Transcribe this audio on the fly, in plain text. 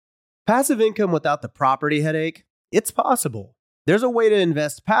Passive income without the property headache? It's possible. There's a way to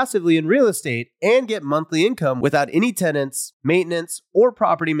invest passively in real estate and get monthly income without any tenants, maintenance, or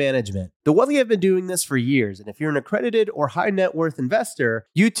property management. The Wealthy have been doing this for years, and if you're an accredited or high net worth investor,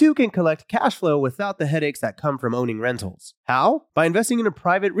 you too can collect cash flow without the headaches that come from owning rentals. How? By investing in a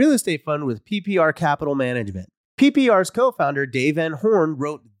private real estate fund with PPR Capital Management. PPR's co-founder Dave Van Horn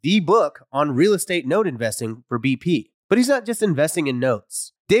wrote the book on real estate note investing for BP. But he's not just investing in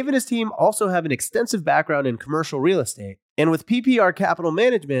notes. Dave and his team also have an extensive background in commercial real estate. And with PPR Capital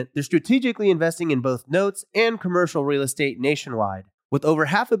Management, they're strategically investing in both notes and commercial real estate nationwide. With over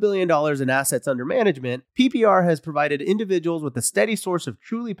 $500 million in assets under management, PPR has provided individuals with a steady source of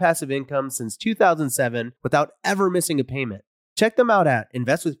truly passive income since 2007 without ever missing a payment. Check them out at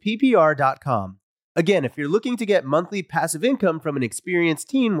investwithppr.com. Again, if you're looking to get monthly passive income from an experienced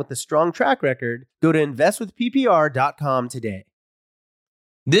team with a strong track record, go to investwithppr.com today.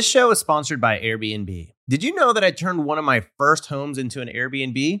 This show is sponsored by Airbnb. Did you know that I turned one of my first homes into an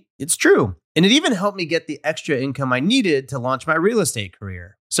Airbnb? It's true. And it even helped me get the extra income I needed to launch my real estate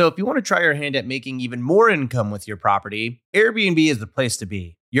career. So if you want to try your hand at making even more income with your property, Airbnb is the place to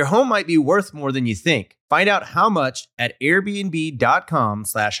be. Your home might be worth more than you think. Find out how much at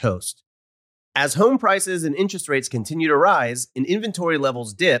airbnb.com/host. As home prices and interest rates continue to rise and inventory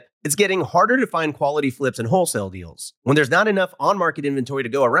levels dip, it's getting harder to find quality flips and wholesale deals. When there's not enough on-market inventory to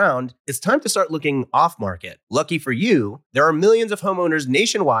go around, it's time to start looking off-market. Lucky for you, there are millions of homeowners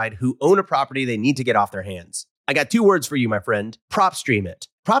nationwide who own a property they need to get off their hands. I got 2 words for you, my friend. PropStream it.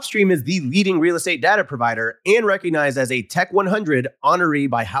 PropStream is the leading real estate data provider and recognized as a Tech 100 honoree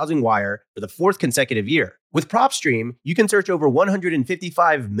by Housing Wire for the 4th consecutive year. With PropStream, you can search over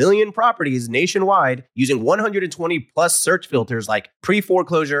 155 million properties nationwide using 120 plus search filters like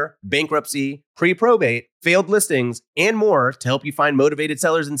pre-foreclosure, bankruptcy, pre-probate, failed listings, and more to help you find motivated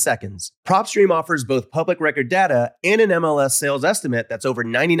sellers in seconds. PropStream offers both public record data and an MLS sales estimate that's over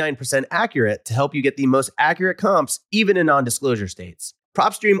 99% accurate to help you get the most accurate comps even in non-disclosure states.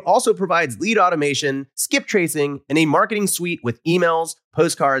 PropStream also provides lead automation, skip tracing, and a marketing suite with emails,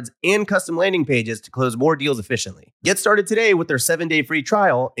 postcards, and custom landing pages to close more deals efficiently. Get started today with their 7-day free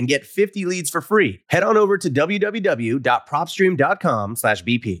trial and get 50 leads for free. Head on over to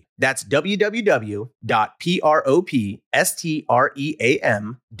www.propstream.com/BP. That's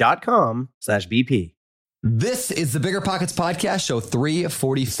www.propstream.com/BP. This is the Bigger Pockets Podcast, show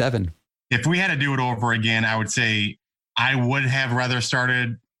 347. If we had to do it over again, I would say I would have rather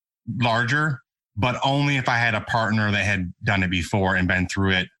started larger, but only if I had a partner that had done it before and been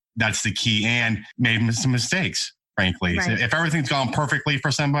through it. That's the key, and made some mistakes, frankly. Right. So if everything's gone perfectly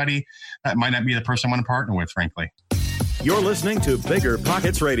for somebody, that might not be the person I want to partner with, frankly. You're listening to Bigger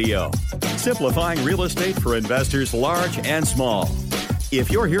Pockets Radio, simplifying real estate for investors large and small.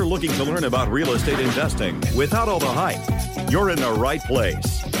 If you're here looking to learn about real estate investing without all the hype, you're in the right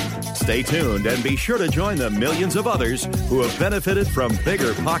place. Stay tuned and be sure to join the millions of others who have benefited from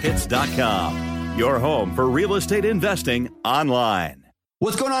BiggerPockets.com, your home for real estate investing online.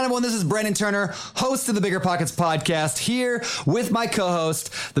 What's going on, everyone? This is Brandon Turner, host of the Bigger Pockets Podcast, here with my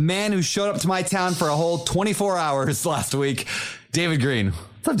co-host, the man who showed up to my town for a whole 24 hours last week, David Green.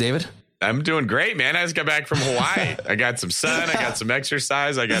 What's up, David? I'm doing great, man. I just got back from Hawaii. I got some sun. I got some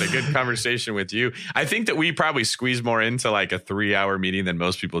exercise. I got a good conversation with you. I think that we probably squeeze more into like a 3-hour meeting than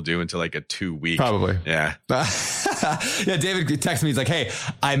most people do into like a 2-week. Probably. Yeah. Yeah. David texted me. He's like, hey,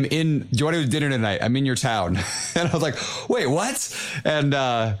 do you want to do dinner tonight? I'm in your town. And I was like, wait, what? And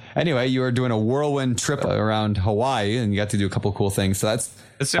anyway, you were doing a whirlwind trip around Hawaii and you got to do a couple of cool things. So it's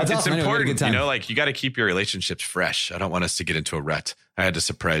awesome. Important. Anyway, like you got to keep your relationships fresh. I don't want us to get into a rut. I had to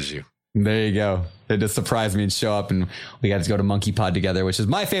surprise you. There you go. They just surprised me and show up, and we got to go to Monkey Pod together, which is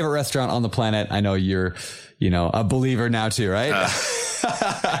my favorite restaurant on the planet. I know you're, a believer now too, right?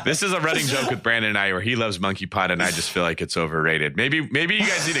 This is a running joke with Brandon and I, where he loves Monkey Pod, and I just feel like it's overrated. Maybe you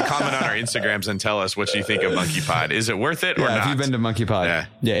guys need to comment on our Instagrams and tell us what you think of Monkey Pod. Is it worth it or not? Have you been to Monkey Pod?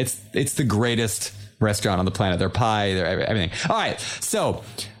 Yeah, it's the greatest restaurant on the planet. Their pie, their everything. All right, so.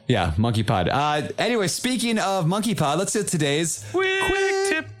 Yeah, Monkey Pod. Anyway, speaking of Monkey Pod, let's do today's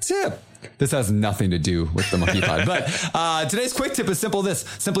quick tip. This has nothing to do with the Monkey Pod, but today's quick tip is simply this.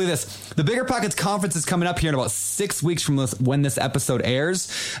 The Bigger Pockets Conference is coming up here in about 6 weeks from when this episode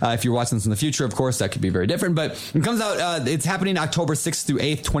airs. If you're watching this in the future, of course, that could be very different, but it comes out, it's happening October 6th through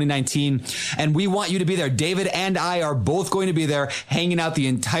 8th, 2019, and we want you to be there. David and I are both going to be there, hanging out the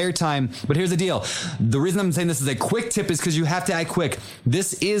entire time, but here's the deal. The reason I'm saying this is a quick tip is because you have to act quick.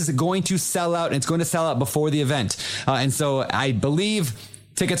 This is going to sell out, and it's going to sell out before the event, and so I believe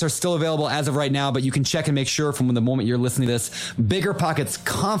Tickets are still available as of right now, but you can check and make sure from the moment you're listening to this.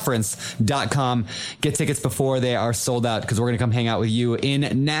 BiggerPocketsConference.com. Get tickets before they are sold out, because we're going to come hang out with you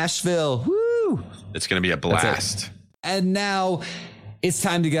in Nashville. Woo! It's going to be a blast. And now it's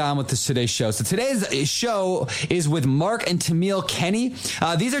time to get on with today's show. So today's show is with Mark and Tamil Kenny.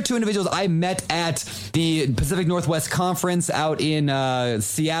 These are two individuals I met at the Pacific Northwest Conference out in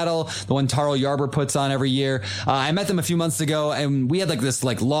Seattle, the one Tarl Yarber puts on every year. I met them a few months ago, and we had this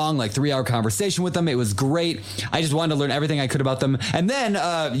long 3-hour conversation with them. It was great. I just wanted to learn everything I could about them. And then,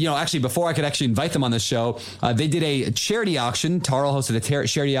 actually, before I could actually invite them on the show, they did a charity auction. Tarl hosted a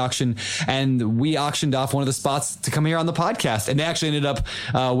charity auction, and we auctioned off one of the spots to come here on the podcast. And they actually ended up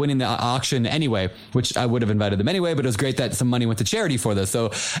winning the auction anyway, which I would have invited them anyway, but it was great that some money went to charity for this.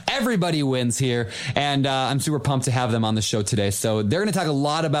 So everybody wins here, and I'm super pumped to have them on the show today. So they're going to talk a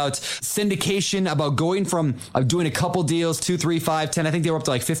lot about syndication, about going from doing a couple deals, 2, 3, 5, 10. I think they were up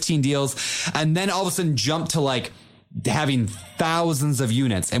to 15 deals, and then all of a sudden jump to having thousands of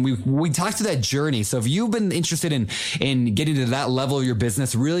units. And we talked to that journey. So if you've been interested in getting to that level of your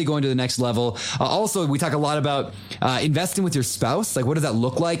business, really going to the next level. Also, we talk a lot about investing with your spouse. What does that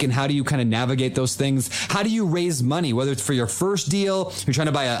look like, and how do you kind of navigate those things? How do you raise money, whether it's for your first deal, you're trying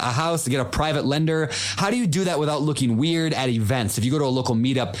to buy a house to get a private lender? How do you do that without looking weird at events? If you go to a local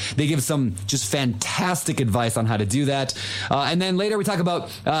meetup, they give some just fantastic advice on how to do that. And then later we talk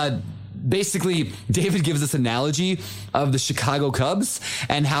about basically, David gives this analogy of the Chicago Cubs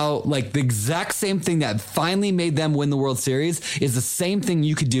and how the exact same thing that finally made them win the World Series is the same thing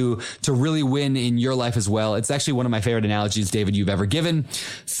you could do to really win in your life as well. It's actually one of my favorite analogies, David, you've ever given.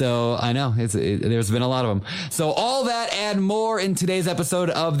 So I know there's been a lot of them. So all that and more in today's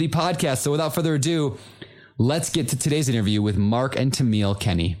episode of the podcast. So without further ado, let's get to today's interview with Mark and Tamil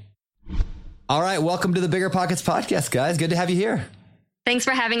Kenny. All right. Welcome to the Bigger Pockets podcast, guys. Good to have you here. Thanks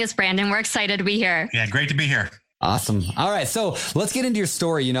for having us, Brandon. We're excited to be here. Yeah, great to be here. Awesome. All right. So let's get into your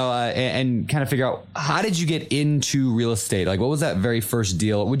story, and kind of figure out, how did you get into real estate? What was that very first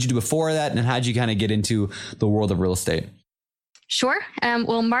deal? What did you do before that? And how did you kind of get into the world of real estate? Sure.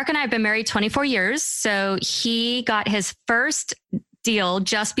 Well, Mark and I have been married 24 years. So he got his first deal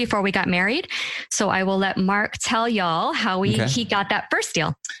just before we got married. So I will let Mark tell y'all how he got that first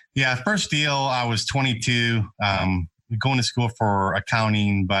deal. Yeah, first deal, I was 22. Going to school for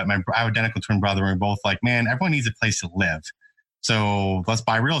accounting, but I have an identical twin brother, and we're both man, everyone needs a place to live. So let's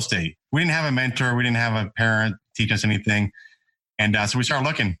buy real estate. We didn't have a mentor. We didn't have a parent teach us anything. And so we started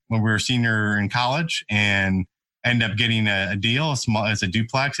looking when we were senior in college, and ended up getting a deal. It's a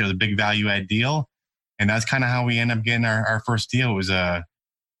duplex. It was a big value add deal. And that's kind of how we ended up getting our first deal. It was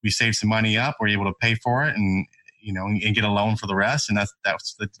we saved some money up. We were able to pay for it and get a loan for the rest. And that's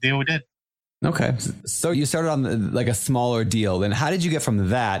the deal we did. Okay. So you started on a smaller deal. Then how did you get from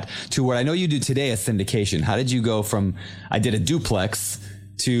that to what I know you do today, a syndication? How did you go from I did a duplex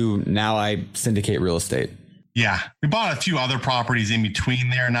to now I syndicate real estate? Yeah. We bought a few other properties in between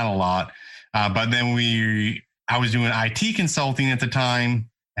there, not a lot. But then I was doing IT consulting at the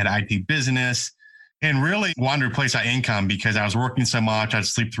time, had IT business, and really wanted to replace that income because I was working so much. I'd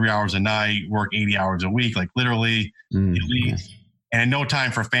sleep 3 hours a night, work 80 hours a week, literally. And no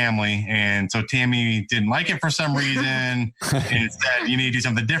time for family. And so Tammy didn't like it for some reason and said, you need to do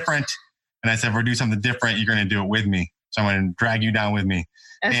something different. And I said, if we're doing something different, you're going to do it with me. So I'm going to drag you down with me.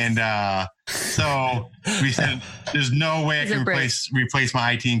 And so we said, there's no way I can replace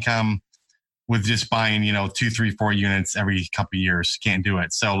my IT income with just buying, 2, 3, 4 units every couple of years. Can't do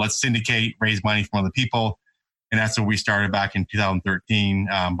it. So let's syndicate, raise money from other people. And that's what we started back in 2013.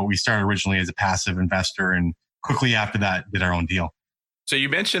 But we started originally as a passive investor, and quickly after that did our own deal. So you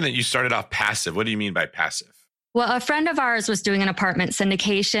mentioned that you started off passive. What do you mean by passive? Well, a friend of ours was doing an apartment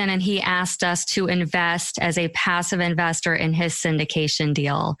syndication, and he asked us to invest as a passive investor in his syndication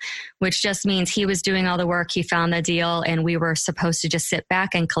deal, which just means he was doing all the work. He found the deal, and we were supposed to just sit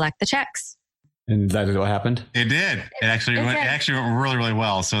back and collect the checks. And that is what happened? It did. It actually went really, really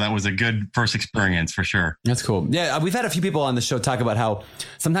well. So that was a good first experience for sure. That's cool. Yeah, we've had a few people on the show talk about how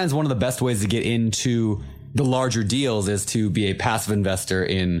sometimes one of the best ways to get into the larger deals is to be a passive investor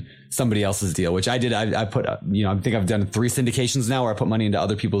in somebody else's deal, which I did. I put, I think I've done 3 syndications now where I put money into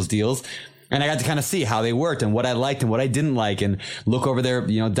other people's deals. And I got to kind of see how they worked and what I liked and what I didn't like, and look over their,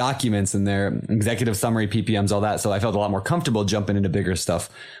 documents and their executive summary, PPMs, all that. So I felt a lot more comfortable jumping into bigger stuff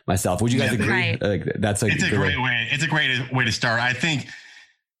myself. Would you guys agree? Right. It's a great way. It's a great way to start. I think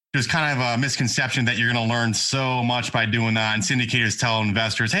there's kind of a misconception that you're going to learn so much by doing that. And syndicators tell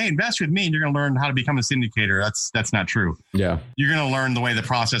investors, hey, invest with me and you're going to learn how to become a syndicator. That's not true. Yeah. You're going to learn the way the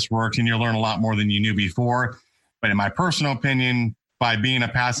process works, and you'll learn a lot more than you knew before. But in my personal opinion, by being a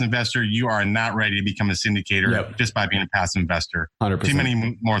passive investor, you are not ready to become a syndicator just by being a passive investor. 100%. Too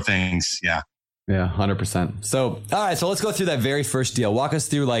many more things. Yeah. Yeah, 100%. So, all right. So let's go through that very first deal. Walk us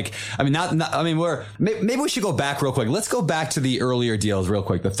through, like, I mean, maybe we should go back real quick. Let's go back to the earlier deals real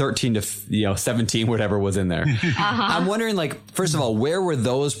quick. The 13 to 17, whatever was in there. I'm wondering, like, first of all, where were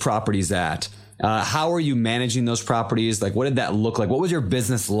those properties at? How are you managing those properties? Like, what did that look like? What was your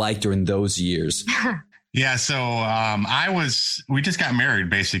business like during those years? Yeah. So, we just got married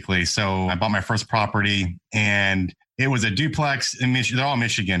basically. So I bought my first property and it was a duplex in Michigan. They're all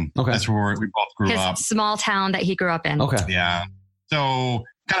Michigan. Okay. That's where we both grew up. Small town that he grew up in. Okay. Yeah. So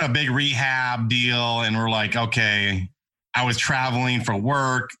kind of a big rehab deal. And we're like, okay, I was traveling for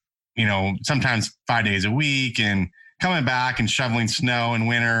work, sometimes 5 days a week and coming back and shoveling snow in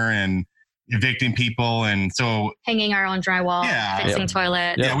winter and evicting people. And so hanging our own drywall, fixing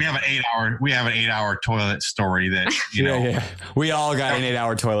toilet. Yeah. We have an 8-hour toilet story that, we all got an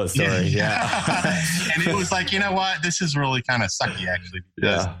 8-hour toilet story. Yeah. And it was like, you know what? This is really kind of sucky actually,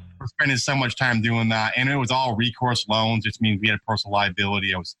 because we're spending so much time doing that. And it was all recourse loans, which means we had personal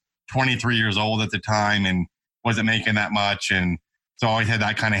liability. I was 23 years old at the time and wasn't making that much. And so I always had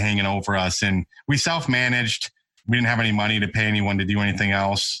that kind of hanging over us, and we self-managed. We didn't have any money to pay anyone to do anything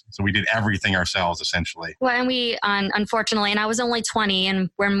else. So we did everything ourselves, essentially. Well, and we, unfortunately, and I was only 20, and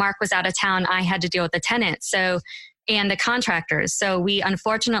when Mark was out of town, I had to deal with the tenants and the contractors. So we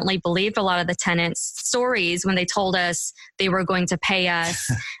unfortunately believed a lot of the tenants' stories when they told us they were going to pay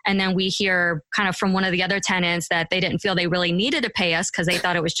us. And then we hear kind of from one of the other tenants that they didn't feel they really needed to pay us because they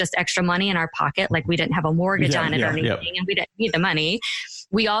thought it was just extra money in our pocket. Like we didn't have a mortgage on it or anything, and we didn't need the money.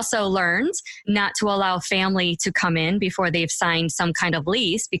 We also learned not to allow family to come in before they've signed some kind of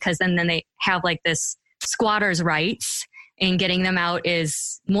lease, because then they have like this squatter's rights, and getting them out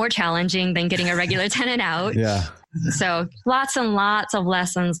is more challenging than getting a regular tenant out. Yeah. So lots and lots of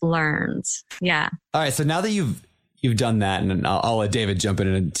lessons learned. Yeah. All right. So now that you've done that, and I'll let David jump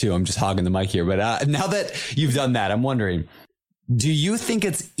in too. I'm just hogging the mic here, but now that you've done that, I'm wondering, do you think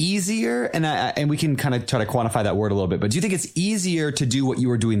it's easier, and we can kind of try to quantify that word a little bit, but do you think it's easier to do what you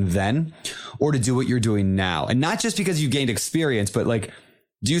were doing then or to do what you're doing now? And not just because you gained experience, but like,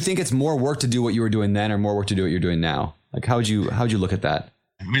 do you think it's more work to do what you were doing then or more work to do what you're doing now? Like, how'd you look at that?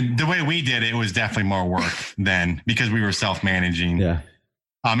 I mean, the way we did it was definitely more work then because we were self-managing. Yeah.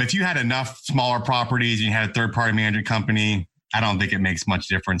 If you had enough smaller properties and you had a third-party management company, I don't think it makes much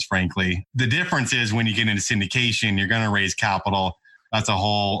difference, frankly. The difference is when you get into syndication, you're going to raise capital. That's a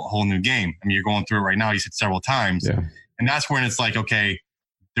whole new game. I mean, you're going through it right now. You said several times. Yeah. And that's when it's like, okay,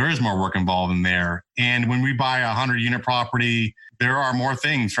 there is more work involved in there. And when we buy a 100-unit property, there are more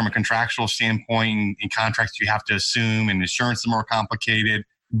things from a contractual standpoint and contracts you have to assume, and insurance is more complicated.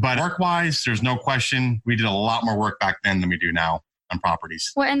 But work-wise, there's no question. We did a lot more work back then than we do now on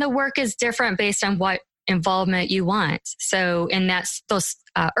properties. Well, and the work is different based on what involvement you want. So in those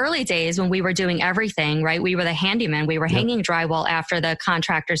early days when we were doing everything, right? We were the handyman. We were hanging drywall after the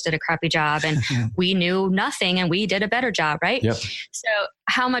contractors did a crappy job, and we knew nothing and we did a better job, right? Yep. So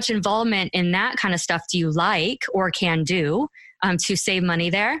how much involvement in that kind of stuff do you like or can do to save money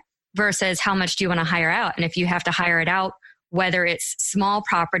there versus how much do you want to hire out? And if you have to hire it out, whether it's small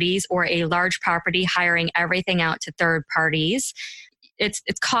properties or a large property, hiring everything out to third parties, it's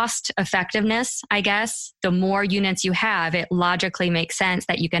cost effectiveness, I guess. The more units you have, it logically makes sense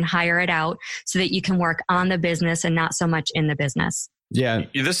that you can hire it out so that you can work on the business and not so much in the business. Yeah.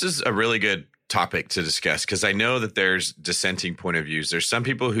 This is a really good topic to discuss because I know that there's dissenting point of views. There's some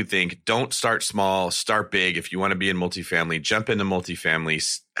people who think don't start small, start big. If you want to be in multifamily, jump into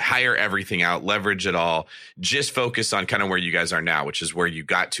multifamily, hire everything out, leverage it all, just focus on kind of where you guys are now, which is where you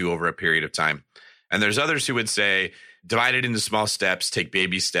got to over a period of time. And there's others who would say, divide it into small steps, take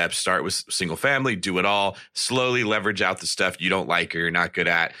baby steps, start with single family, do it all, slowly leverage out the stuff you don't like or you're not good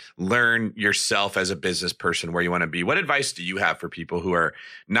at, learn yourself as a business person where you want to be. What advice do you have for people who are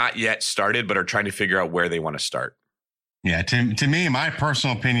not yet started, but are trying to figure out where they want to start? Yeah, to me, my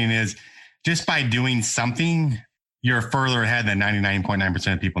personal opinion is just by doing something, you're further ahead than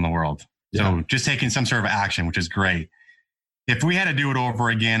 99.9% of people in the world. Yeah. So just taking some sort of action, which is great. If we had to do it over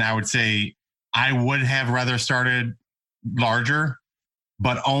again, I would say I would have rather started larger,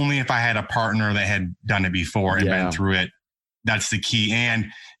 but only if I had a partner that had done it before and been through it. That's the key, and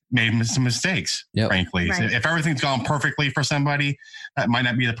made some mistakes, frankly. Right. So if everything's gone perfectly for somebody, that might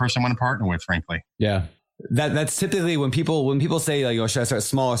not be the person I want to partner with, frankly. Yeah. That's typically when people say, like, oh, should I start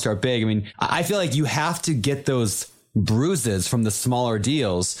small or start big? I mean, I feel like you have to get those bruises from the smaller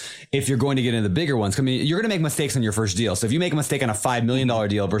deals if you're going to get into the bigger ones. I mean, you're going to make mistakes on your first deal. So if you make a mistake on a $5 million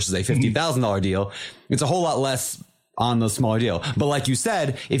deal versus a $50,000 deal, it's a whole lot less on the smaller deal. But like you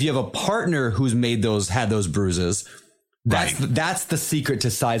said, if you have a partner who's had those bruises, that's the secret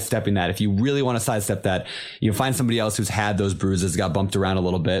to sidestepping that. If you really want to sidestep that, you find somebody else who's had those bruises, got bumped around a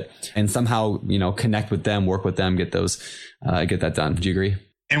little bit, and somehow, connect with them, work with them, get that done. Do you agree?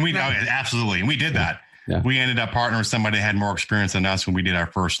 And we absolutely. And we did that. Yeah. We ended up partnering with somebody that had more experience than us when we did our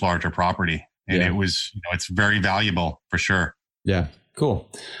first larger property. And it was, it's very valuable for sure. Yeah. Cool.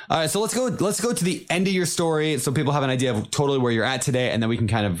 All right. So let's go to the end of your story so people have an idea of totally where you're at today. And then we can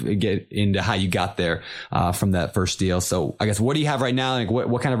kind of get into how you got there from that first deal. So I guess, what do you have right now? Like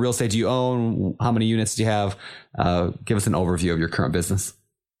what kind of real estate do you own? How many units do you have? Give us an overview of your current business.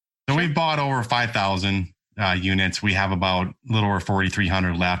 So we bought over 5,000 units. We have about a little over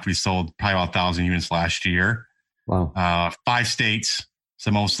 4,300 left. We sold probably about 1,000 units last year. Wow. 5 states.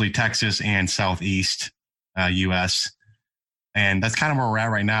 So mostly Texas and Southeast US. And that's kind of where we're at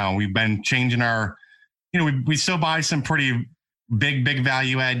right now. We've been changing our, we still buy some pretty big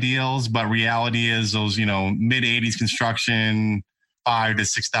value add deals, but reality is those, mid 80s construction, $5,000 to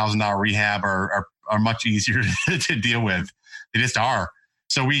 $6,000 rehab are much easier to deal with. They just are.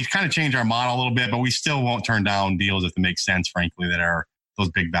 So we kind of change our model a little bit, but we still won't turn down deals if it makes sense, frankly, that are those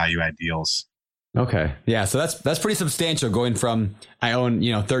big value add deals. Okay. Yeah. So that's pretty substantial, going from I own,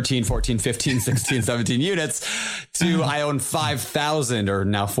 13, 14, 15, 16, 17 units to I own 5,000 or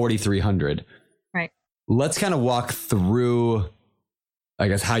now 4,300. Right. Let's kind of walk through, I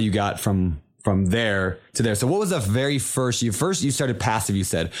guess, how you got from there to there. So what was the very first, you started passive, you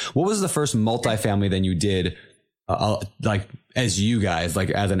said. What was the first multifamily then you did, like as you guys, like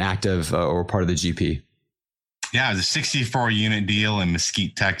as an active or part of the GP? Yeah, it was a 64 unit deal in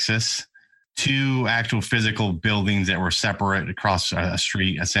Mesquite, Texas. 2 actual physical buildings that were separate across a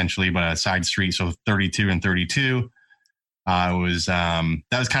street, essentially, but a side street. So 32 and 32. That was kind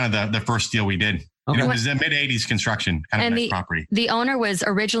of the first deal we did. Okay. And it was a mid 80s construction kind of nice property. The owner was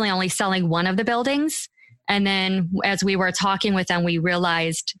originally only selling one of the buildings. And then as we were talking with them, we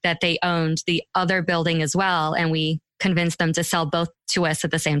realized that they owned the other building as well. And we convinced them to sell both to us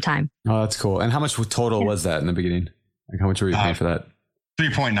at the same time. Oh, that's cool. And how much total was that in the beginning? Like how much were you paying for that?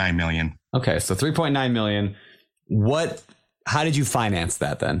 $3.9 million. Okay. So $3.9 million. How did you finance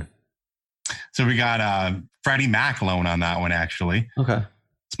that then? So we got a Freddie Mac loan on that one, actually. Okay.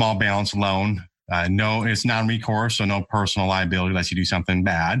 Small balance loan. No, it's non-recourse, so no personal liability unless you do something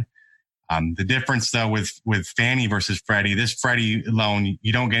bad. The difference though with Fannie versus Freddie, this Freddie loan,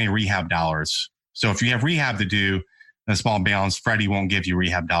 you don't get any rehab dollars. So if you have rehab to do in a small balance, Freddie won't give you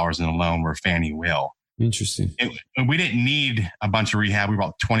rehab dollars in a loan where Fannie will. Interesting. We didn't need a bunch of rehab. We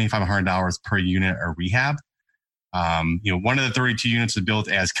bought $2,500 per unit of rehab. One of the 32 units was built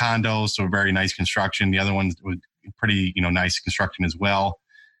as condos, so very nice construction. The other one was pretty, nice construction as well.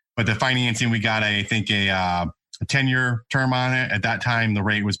 But the financing, we got, I think, a 10-year term on it. At that time, the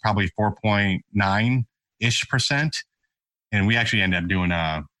rate was probably 4.9%. And we actually ended up doing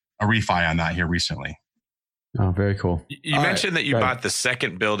a refi on that here recently. Oh, very cool. You mentioned that you bought the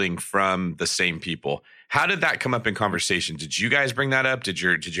second building from the same people. How did that come up in conversation? Did you guys bring that up? Did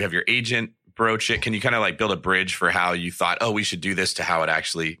you have your agent broach it? Can you kind of like build a bridge for how you thought, oh, we should do this, to how it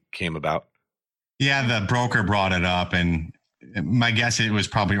actually came about? Yeah, the broker brought it up, and my guess it was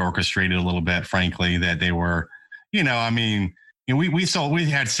probably orchestrated a little bit, frankly, that they were, we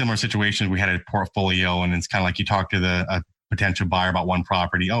had similar situations. We had a portfolio, and it's kind of like you talk to a potential buyer about one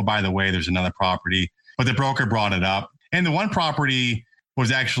property. Oh, by the way, there's another property. But the broker brought it up. And the one property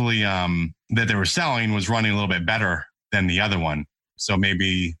was actually that they were selling was running a little bit better than the other one. So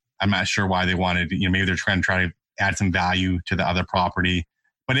maybe, I'm not sure why they wanted, maybe they're trying to add some value to the other property.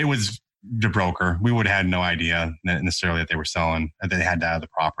 But it was the broker. We would have had no idea necessarily that they were selling, that they had that other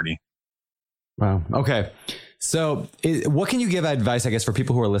property. Wow. Okay. So what can you give advice, I guess, for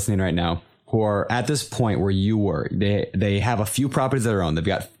people who are listening right now, who are at this point where you were? They have a few properties that are owned. They've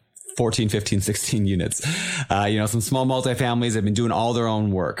got 14, 15, 16 units, some small multifamilies. They've been doing all their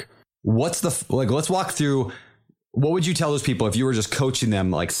own work. Let's walk through. What would you tell those people if you were just coaching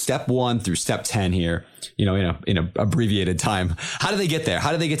them, like step 1 through step 10 here, in a abbreviated time? How do they get there?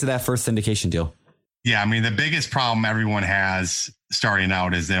 How do they get to that first syndication deal? Yeah. I mean, the biggest problem everyone has starting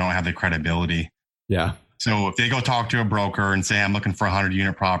out is they don't have the credibility. Yeah. So if they go talk to a broker and say, I'm looking for a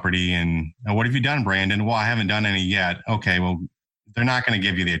 100-unit property, and what have you done, Brandon? Well, I haven't done any yet. Okay. Well, they're not going to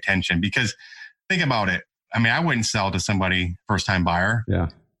give you the attention, because think about it. I mean, I wouldn't sell to somebody first-time buyer. Yeah.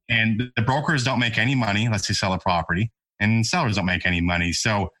 And the brokers don't make any money unless they sell a property, and sellers don't make any money.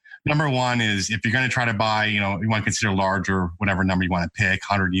 So number one is, if you're going to try to buy, you want to consider large or whatever number you want to pick,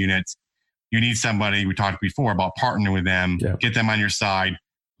 100 units, you need somebody, we talked before about partnering with them, get them on your side,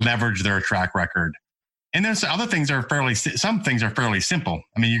 leverage their track record. And there's other things that are some things are fairly simple.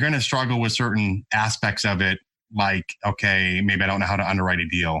 I mean, you're going to struggle with certain aspects of it. Like, okay, maybe I don't know how to underwrite a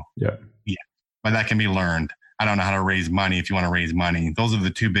deal. Yeah. But that can be learned. I don't know how to raise money if you want to raise money. Those are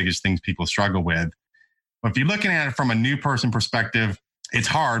the two biggest things people struggle with. But if you're looking at it from a new person perspective, it's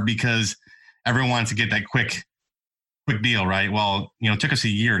hard because everyone wants to get that quick deal, right? Well, it took us a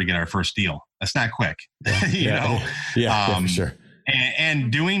year to get our first deal. That's not quick, you know? Yeah, for sure.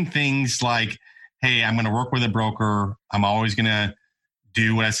 And doing things like, hey, I'm going to work with a broker. I'm always going to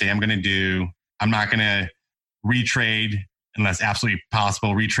do what I say I'm going to do. I'm not going to retrade unless absolutely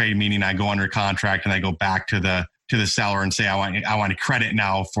possible. Retrade meaning I go under contract and I go back to the seller and say, I want a credit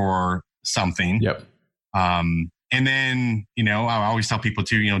now for something. Yep. And then, I always tell people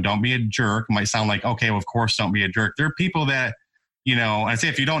too, don't be a jerk. It might sound like, okay, well, of course, don't be a jerk. There are people that, I say,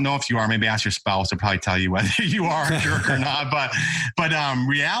 if you don't know if you are, maybe ask your spouse. They'll probably tell you whether you are a jerk or not. But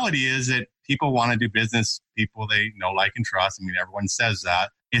reality is that people want to do business, people they know, like, and trust. I mean, everyone says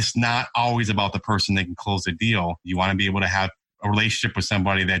that. It's not always about the person that can close the deal. You want to be able to have a relationship with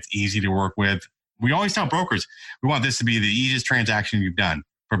somebody that's easy to work with. We always tell brokers, we want this to be the easiest transaction you've done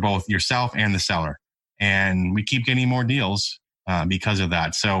for both yourself and the seller. And we keep getting more deals because of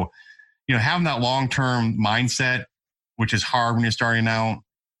that. So, having that long-term mindset, which is hard when you're starting out,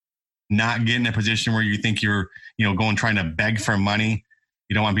 not get in a position where you think you're, going trying to beg for money.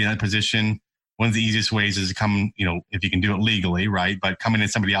 You don't want to be in that position. One of the easiest ways is to come, if you can do it legally, right? But come into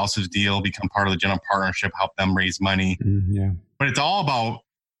somebody else's deal, become part of the general partnership, help them raise money. Yeah. But it's all about,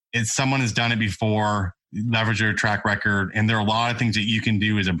 if someone has done it before, leverage their track record. And there are a lot of things that you can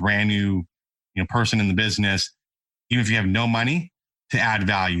do as a brand new person in the business, even if you have no money, to add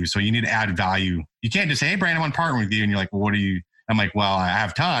value. So you need to add value. You can't just say, hey, Brandon, I want to partner with you. And you're like, well, what are you? I'm like, well, I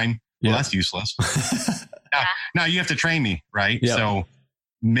have time. Well, that's useless. Now you have to train me, right? Yep. So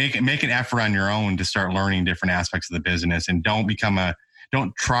make an effort on your own to start learning different aspects of the business, and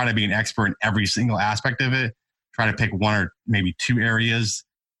don't try to be an expert in every single aspect of it. Try to pick one or maybe two areas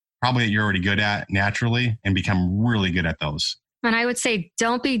probably that you're already good at naturally and become really good at those. And I would say,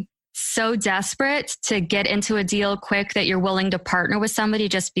 don't be so desperate to get into a deal quick that you're willing to partner with somebody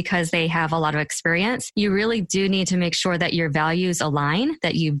just because they have a lot of experience. You really do need to make sure that your values align,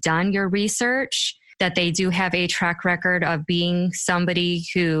 that you've done your research, that they do have a track record of being somebody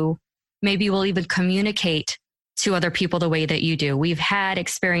who maybe will even communicate to other people the way that you do. We've had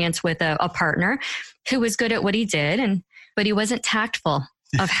experience with a partner who was good at what he did, but he wasn't tactful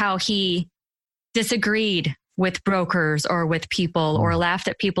of how he disagreed with brokers or with people or laughed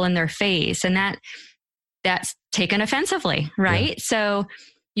at people in their face. And that's taken offensively, right? Yeah. So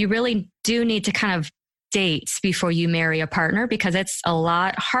you really do need to kind of date before you marry a partner, because it's a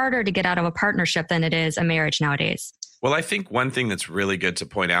lot harder to get out of a partnership than it is a marriage nowadays. Well, I think one thing that's really good to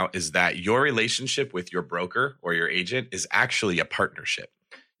point out is that your relationship with your broker or your agent is actually a partnership.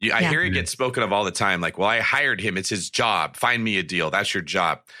 I hear it get spoken of all the time, like, well, I hired him. It's his job. Find me a deal. That's your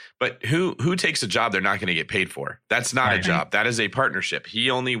job. But who takes a job they're not going to get paid for? That's not a job. That is a partnership. He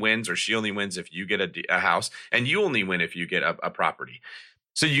only wins or she only wins if you get a house, and you only win if you get a property.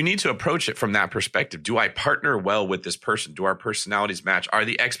 So you need to approach it from that perspective. Do I partner well with this person? Do our personalities match? Are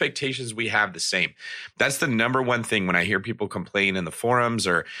the expectations we have the same? That's the number one thing when I hear people complain in the forums,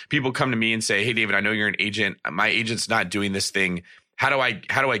 or people come to me and say, hey, David, I know you're an agent. My agent's not doing this thing. How do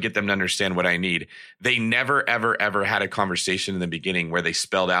I get them to understand what I need? They never, ever, ever had a conversation in the beginning where they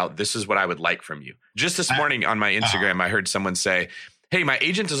spelled out, this is what I would like from you. Just this morning on my Instagram, I heard someone say, hey, my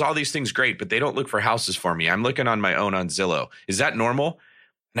agent does all these things great, but they don't look for houses for me. I'm looking on my own on Zillow. Is that normal?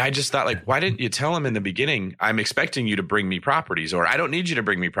 And I just thought, like, why didn't you tell him in the beginning, I'm expecting you to bring me properties, or I don't need you to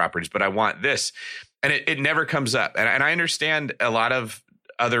bring me properties, but I want this. And it never comes up. And I understand a lot of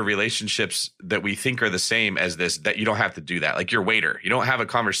other relationships that we think are the same as this, that you don't have to do that. Like your waiter, you don't have a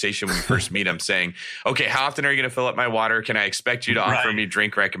conversation when you first meet them saying, okay, how often are you going to fill up my water? Can I expect you to offer me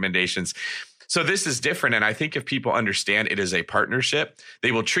drink recommendations? So this is different. And I think if people understand it is a partnership,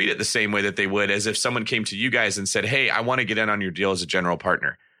 they will treat it the same way that they would as if someone came to you guys and said, hey, I want to get in on your deal as a general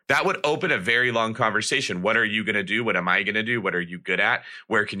partner. That would open a very long conversation. What are you going to do? What am I going to do? What are you good at?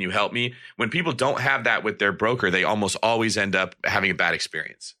 Where can you help me? When people don't have that with their broker, they almost always end up having a bad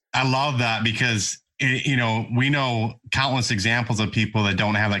experience. I love that because, we know countless examples of people that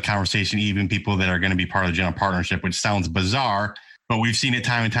don't have that conversation, even people that are going to be part of the general partnership, which sounds bizarre, but we've seen it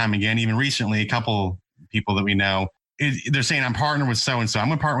time and time again. Even recently, a couple people that we know, they're saying, I'm partnering with so-and-so. I'm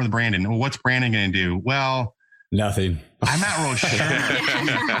going to partner with Brandon. Well, what's Brandon going to do? Well, nothing. I'm not real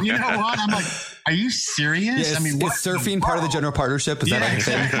sure. You know what? I'm like, are you serious? Yeah, is surfing part of the general partnership? Is that a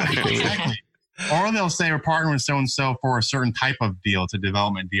thing? Exactly. Or they'll say we're partnering with so-and-so for a certain type of deal. It's a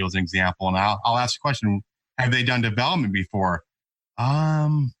development deal as an example. And I'll ask the question, have they done development before?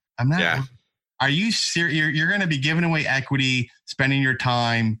 I'm not. Yeah. Are you serious? You're going to be giving away equity, spending your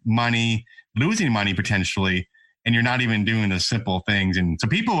time, money, losing money potentially, and you're not even doing the simple things. And so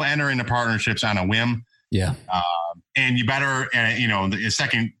people enter into partnerships on a whim. Yeah. And you better, the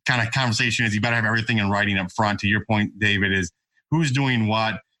second kind of conversation is you better have everything in writing up front. To your point, David, is who's doing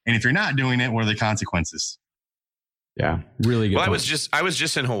what. And if you're not doing it, what are the consequences? Yeah, really good. Well, point. I was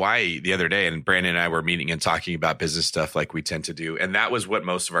just in Hawaii the other day, and Brandon and I were meeting and talking about business stuff like we tend to do. And that was what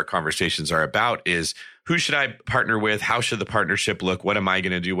most of our conversations are about, is who should I partner with? How should the partnership look? What am I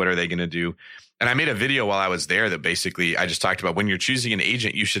going to do? What are they going to do? And I made a video while I was there that basically I just talked about when you're choosing an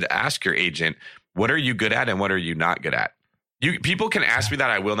agent, you should ask your agent, what are you good at and what are you not good at? People can ask me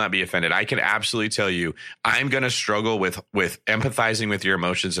that. I will not be offended. I can absolutely tell you, I'm going to struggle with empathizing with your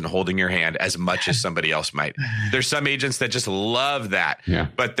emotions and holding your hand as much as somebody else might. There's some agents that just love that,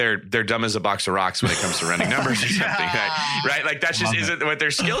 but they're dumb as a box of rocks when it comes to running numbers or something, right? Like that just isn't what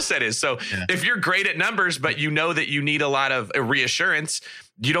their skill set is. So if you're great at numbers, but you know that you need a lot of reassurance,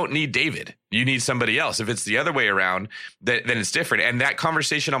 you don't need David. You need somebody else. If it's the other way around, then it's different. And that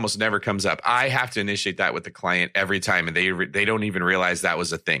conversation almost never comes up. I have to initiate that with the client every time, and they don't even realize that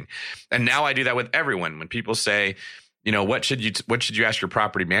was a thing. And now I do that with everyone. When people say, what should you ask your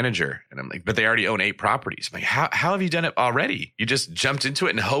property manager? And I'm like, but they already own 8 properties. I'm like, how have you done it already? You just jumped into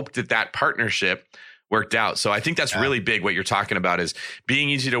it and hoped that partnership worked out. So I think that's really big. What you're talking about is being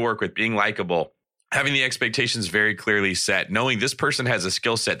easy to work with, being likable, having the expectations very clearly set, knowing this person has a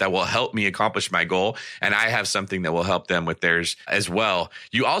skill set that will help me accomplish my goal, and I have something that will help them with theirs as well.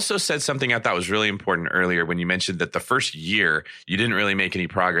 You also said something I thought was really important earlier when you mentioned that the first year you didn't really make any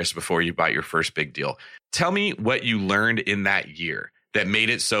progress before you bought your first big deal. Tell me what you learned in that year that made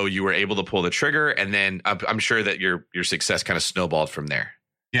it so you were able to pull the trigger, and then I'm sure that your success kind of snowballed from there.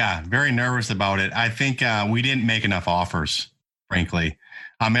 Yeah, very nervous about it. I think we didn't make enough offers, frankly.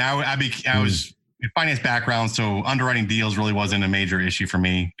 I mean, I was finance background, so underwriting deals really wasn't a major issue for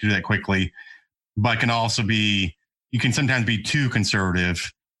me to do that quickly, but you can sometimes be too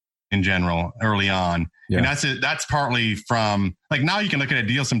conservative in general early on. And that's partly from, like, now you can look at a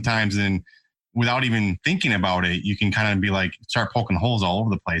deal sometimes and without even thinking about it, you can kind of be like, start poking holes all over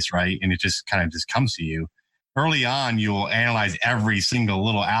the place, right? And it just kind of just comes to you. Early on, you'll analyze every single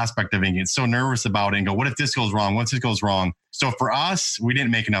little aspect of it and get so nervous about it and go, what if this goes wrong? What if this goes wrong? So for us, we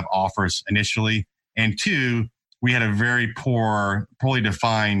didn't make enough offers initially. And 2, we had a very poorly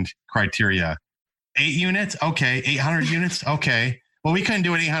defined criteria. 8 units? Okay. 800 units? Okay. Well, we couldn't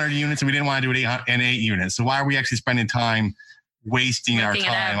do it 800 units and we didn't want to do it in 8 units. So why are we actually spending time wasting our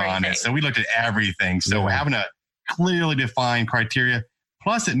time on it? So we looked at everything. So having a clearly defined criteria,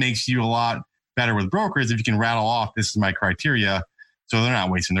 plus it makes you a lot better with brokers if you can rattle off, this is my criteria. So they're not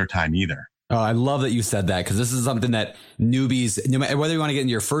wasting their time either. Oh, I love that you said that, because this is something that newbies, no matter whether you want to get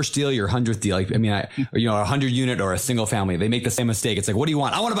into your first deal, your 100th deal, like, a 100 unit or a single family, they make the same mistake. It's like, what do you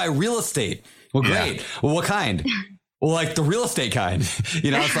want? I want to buy real estate. Well, great. Yeah. Well, what kind? Well, like the real estate kind.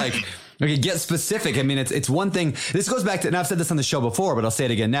 It's like, okay, get specific. I mean, it's one thing. This goes back to, and I've said this on the show before, but I'll say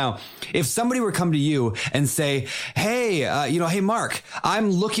it again now. If somebody were to come to you and say, hey, hey, Mark,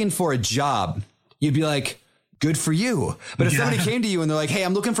 I'm looking for a job, you'd be like, good for you. But if somebody came to you and they're like, hey,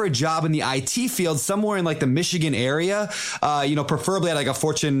 I'm looking for a job in the IT field somewhere in like the Michigan area, preferably at like a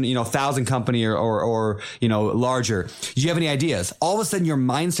Fortune, 1,000 company or larger. Do you have any ideas? All of a sudden your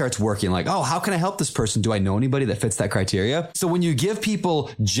mind starts working like, oh, how can I help this person? Do I know anybody that fits that criteria? So when you give people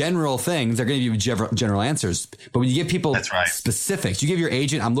general things, they're going to give you general answers. But when you give people specifics, you give your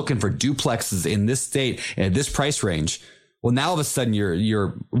agent, I'm looking for duplexes in this state at this price range. Well, now all of a sudden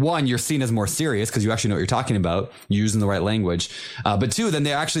you're seen as more serious because you actually know what you're talking about, you're using the right language. But 2, then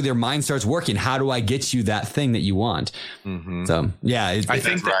their mind starts working. How do I get you that thing that you want? Mm-hmm. So yeah, I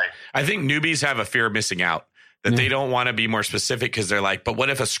think newbies have a fear of missing out. That they don't want to be more specific because they're like, but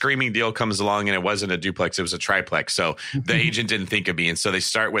what if a screaming deal comes along and it wasn't a duplex, it was a triplex. So the agent didn't think of me. And so they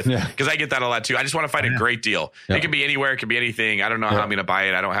start with, because I get that a lot too. I just want to find a great deal. It can be anywhere. It can be anything. I don't know how I'm going to buy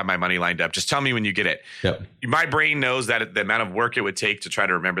it. I don't have my money lined up. Just tell me when you get it. Yep. My brain knows that the amount of work it would take to try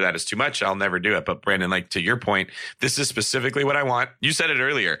to remember that is too much. I'll never do it. But Brandon, like to your point, this is specifically what I want. You said it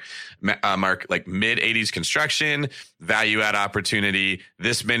earlier, Mark, like mid 80s construction, value add opportunity,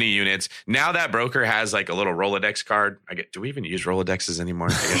 this many units. Now that broker has like a little Rolodex card. Do we even use Rolodexes anymore?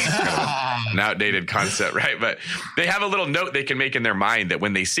 I guess it's kind of an outdated concept, right? But they have a little note they can make in their mind that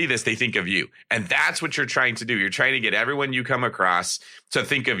when they see this, they think of you. And that's what you're trying to do. You're trying to get everyone you come across to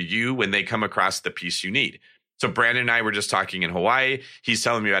think of you when they come across the piece you need. So Brandon and I were just talking in Hawaii. He's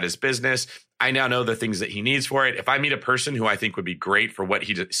telling me about his business. I now know the things that he needs for it. If I meet a person who I think would be great for what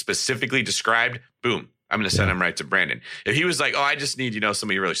he specifically described, boom, I'm going to send him right to Brandon. If he was like, oh, I just need,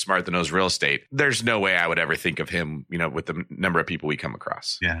 somebody really smart that knows real estate, there's no way I would ever think of him, with the number of people we come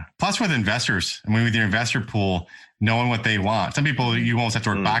across. Yeah. Plus with investors, with your investor pool, knowing what they want. Some people, you almost have to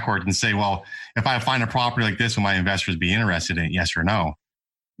work backwards and say, well, if I find a property like this, will my investors be interested in it? Yes or no?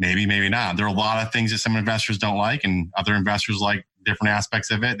 Maybe, maybe not. There are a lot of things that some investors don't like, and other investors like different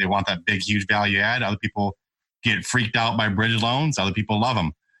aspects of it. They want that big, huge value add. Other people get freaked out by bridge loans. Other people love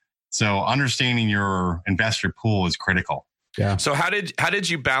them. So understanding your investor pool is critical. Yeah. So how did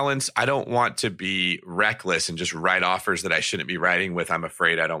you balance? I don't want to be reckless and just write offers that I shouldn't be writing with. I'm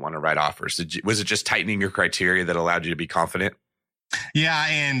afraid I don't want to write offers. Was it just tightening your criteria that allowed you to be confident? Yeah.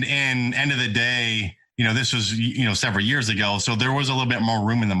 And end of the day, this was, several years ago. So there was a little bit more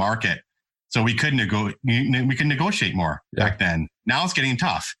room in the market. So we could negotiate more back then. Now it's getting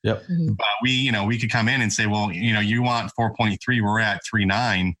tough. Yep. But we could come in and say, well, you want 4.3, we're at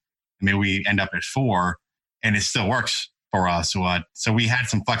 3.9. Maybe we end up at 4, and it still works for us. So we had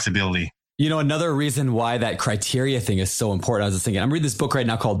some flexibility. Another reason why that criteria thing is so important. I was just thinking, I'm reading this book right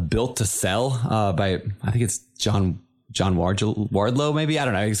now called Built to Sell by, I think it's John Wardlow, maybe. I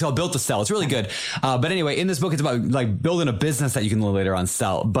don't know. It's called Built to Sell. It's really good. But anyway, in this book, it's about like building a business that you can later on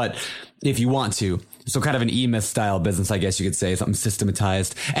sell. But if you want to, so kind of an E-Myth style business, I guess you could say, something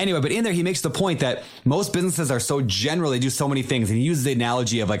systematized. Anyway, but in there, he makes the point that most businesses are so general. They do so many things. And he uses the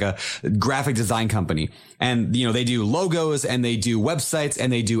analogy of like a graphic design company. And, they do logos and they do websites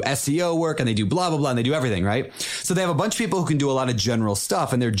and they do SEO work and they do blah, blah, blah. And they do everything, right? So they have a bunch of people who can do a lot of general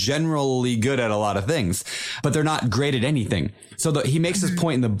stuff and they're generally good at a lot of things, but they're not great at anything. So he makes this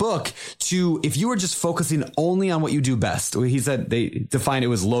point in the book if you were just focusing only on what you do best, he said they defined it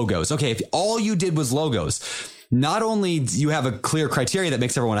was logos. Okay. If all you did was logos, not only do you have a clear criteria that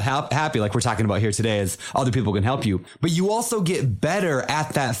makes everyone happy, like we're talking about here today, as other people can help you, but you also get better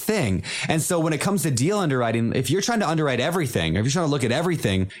at that thing. And so when it comes to deal underwriting, if you're trying to underwrite everything, or if you're trying to look at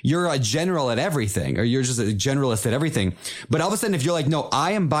everything, you're a general at everything, or you're just a generalist at everything. But all of a sudden, if you're like, no,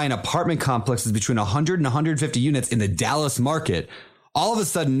 I am buying apartment complexes between 100 and 150 units in the Dallas market, all of a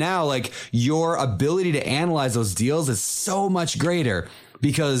sudden now, like your ability to analyze those deals is so much greater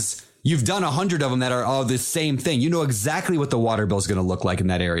because you've done 100 of them that are all the same thing. You know exactly what the water bill is going to look like in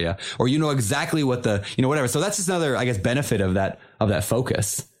that area, or you know exactly what the, whatever. So that's just another, I guess, benefit of that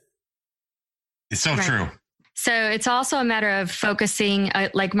focus. It's so true. So it's also a matter of focusing,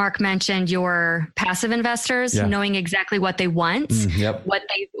 like Mark mentioned, your passive investors, knowing exactly what they want,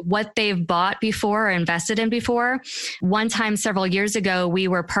 what they've bought before or invested in before. One time several years ago, we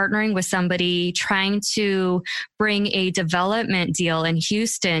were partnering with somebody trying to bring a development deal in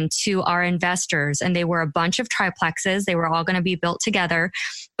Houston to our investors. And they were a bunch of triplexes. They were all going to be built together,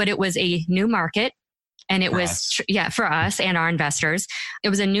 but it was a new market. And it was, for us and our investors, it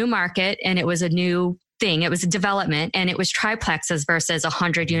was a new market and it was a new thing. It was a development and it was triplexes versus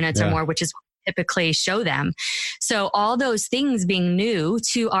 100 units or more, which is what we typically show them. So all those things being new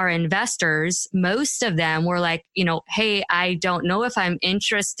to our investors, most of them were like, hey, I don't know if I'm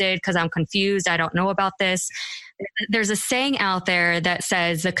interested because I'm confused. I don't know about this. There's a saying out there that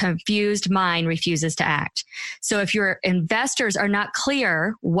says the confused mind refuses to act. So if your investors are not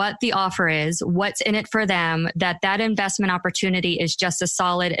clear what the offer is, what's in it for them, that investment opportunity is just as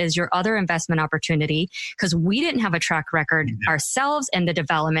solid as your other investment opportunity, because we didn't have a track record ourselves in the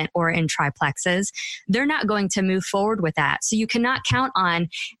development or in triplexes, they're not going to move forward with that. So you cannot count on,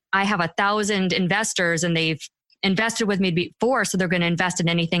 I have 1,000 investors and they've invested with me before, so they're going to invest in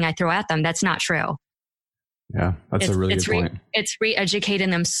anything I throw at them. That's not true. Yeah, that's a really good point. It's re-educating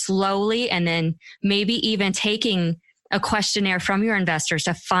them slowly and then maybe even taking a questionnaire from your investors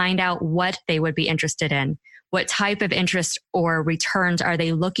to find out what they would be interested in. What type of interest or returns are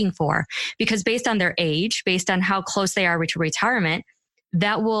they looking for? Because based on their age, based on how close they are to retirement,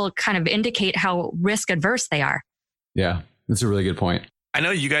 that will kind of indicate how risk adverse they are. Yeah, that's a really good point. I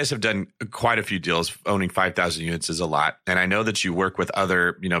know you guys have done quite a few deals. Owning 5,000 units is a lot. And I know that you work with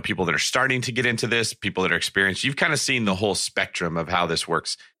other, people that are starting to get into this, people that are experienced. You've kind of seen the whole spectrum of how this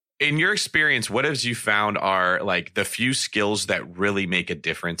works. In your experience, what have you found are like the few skills that really make a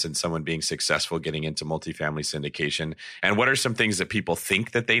difference in someone being successful getting into multifamily syndication? And what are some things that people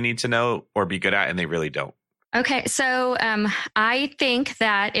think that they need to know or be good at and they really don't? Okay. So I think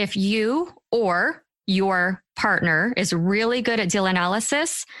that if you or your partner is really good at deal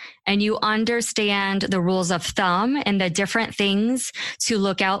analysis and you understand the rules of thumb and the different things to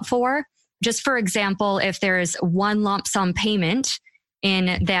look out for. Just for example, if there is one lump sum payment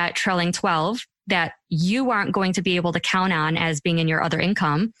in that trailing 12, that you aren't going to be able to count on as being in your other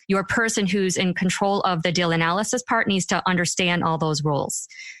income. Your person who's in control of the deal analysis part needs to understand all those rules.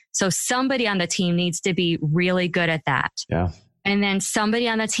 So somebody on the team needs to be really good at that. Yeah. And then somebody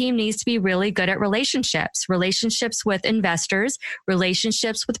on the team needs to be really good at relationships with investors,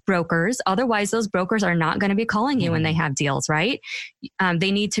 relationships with brokers. Otherwise, those brokers are not going to be calling you when they have deals, right?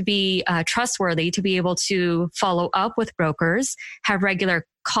 They need to be trustworthy to be able to follow up with brokers, have regular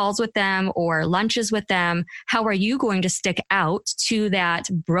calls with them or lunches with them. How are you going to stick out to that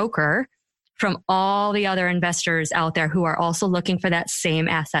broker from all the other investors out there who are also looking for that same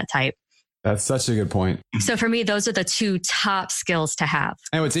asset type? That's such a good point. So for me, those are the two top skills to have.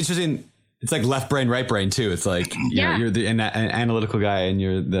 And what's interesting, it's like left brain, right brain too. It's like, you're the an analytical guy and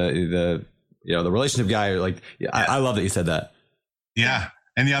you're the relationship guy. Like, I love that you said that. Yeah.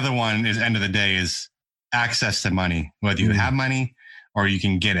 And the other one is, end of the day, is access to money, whether you have money or you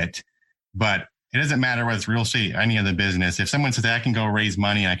can get it. But it doesn't matter whether it's real estate, any other business. If someone says, I can go raise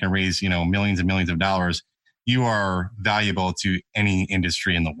money, I can raise, millions and millions of dollars, you are valuable to any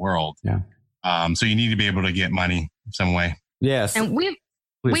industry in the world. Yeah. So you need to be able to get money some way. Yes. And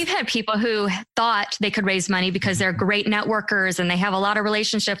we've had people who thought they could raise money because they're great networkers and they have a lot of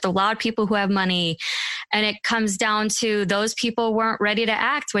relationships, a lot of people who have money. And it comes down to those people weren't ready to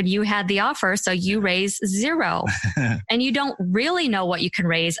act when you had the offer. So you raise zero. And you don't really know what you can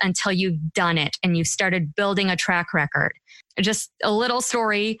raise until you've done it and you've started building a track record. Just a little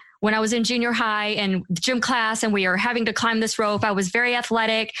story. When I was in junior high and gym class and we were having to climb this rope, I was very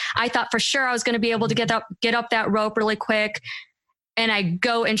athletic. I thought for sure I was going to be able to get up that rope really quick. And I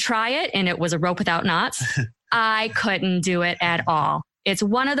go and try it, and it was a rope without knots. I couldn't do it at all. It's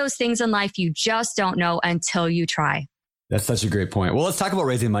one of those things in life you just don't know until you try. That's such a great point. Well, let's talk about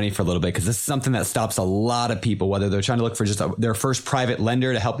raising money for a little bit, because this is something that stops a lot of people, whether they're trying to look for just their first private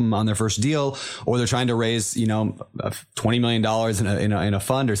lender to help them on their first deal, or they're trying to raise, $20 million in a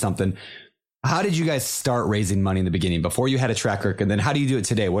fund or something. How did you guys start raising money in the beginning before you had a track record? And then how do you do it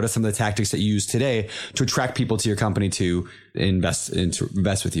today? What are some of the tactics that you use today to attract people to your company to invest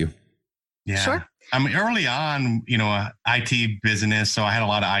with you? Yeah. Sure. I mean, early on, IT business. So I had a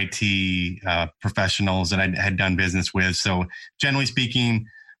lot of IT professionals that I had done business with. So generally speaking,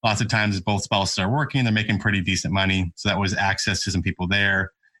 lots of times both spouses are working, they're making pretty decent money. So that was access to some people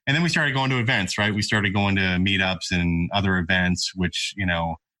there. And then we started going to events, right? We started going to meetups and other events, which,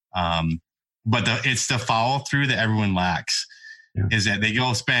 but it's the follow through that everyone lacks. Yeah. Is that they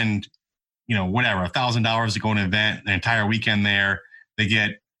go spend, whatever, $1,000 to go to an event, an entire weekend there. They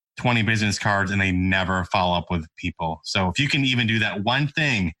get 20 business cards and they never follow up with people. So if you can even do that one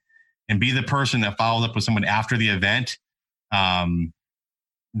thing and be the person that follows up with someone after the event, then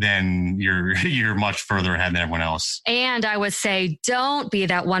you're much further ahead than everyone else. And I would say, don't be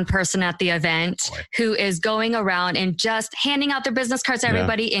that one person at the event who is going around and just handing out their business cards to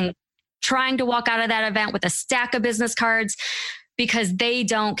everybody and trying to walk out of that event with a stack of business cards, because they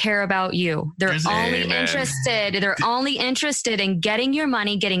don't care about you. They're only interested in getting your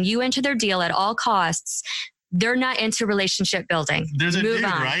money, getting you into their deal at all costs. They're not into relationship building. There's a dude,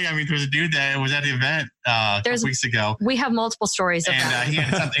 right? I mean, there's a dude that was at the event a couple weeks ago. We have multiple stories of that. He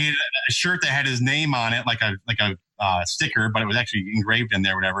had a shirt that had his name on it, like a sticker, but it was actually engraved in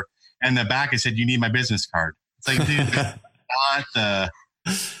there, whatever. And the back, it said, "You need my business card." It's like, dude,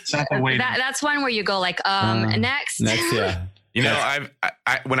 it's not the way. That's one where you go like, next. Next, yeah.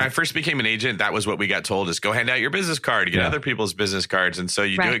 I when I first became an agent, that was what we got told, is go hand out your business card, get other people's business cards. And so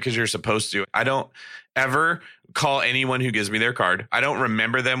you do it because you're supposed to. I don't ever call anyone who gives me their card. I don't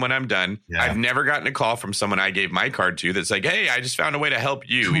remember them when I'm done. Yeah. I've never gotten a call from someone I gave my card to that's like, hey, I just found a way to help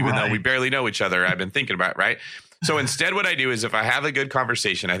you, even though we barely know each other. I've been thinking about it, right? So instead, what I do is, if I have a good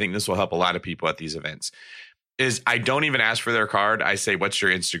conversation, I think this will help a lot of people at these events, is I don't even ask for their card. I say, what's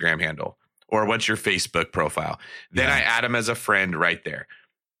your Instagram handle? Or what's your Facebook profile? Then I add them as a friend right there.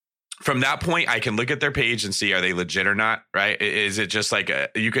 From that point, I can look at their page and see, are they legit or not, right? Is it just like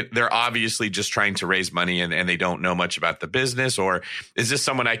they're obviously just trying to raise money and they don't know much about the business? Or is this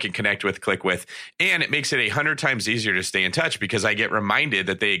someone I can connect with, click with? And it makes it 100 times easier to stay in touch, because I get reminded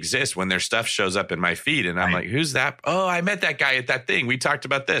that they exist when their stuff shows up in my feed. And I'm like, who's that? Oh, I met that guy at that thing. We talked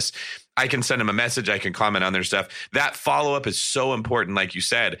about this. I can send them a message. I can comment on their stuff. That follow-up is so important, like you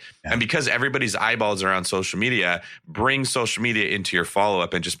said. Yeah. And because everybody's eyeballs are on social media, bring social media into your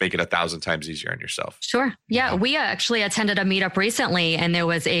follow-up and just make it 1,000 times easier on yourself. Sure. Yeah. We actually attended a meetup recently, and there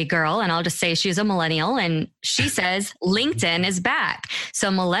was a girl, and I'll just say she's a millennial, and she says LinkedIn is back. So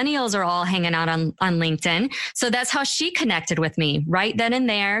millennials are all hanging out on LinkedIn. So that's how she connected with me right then and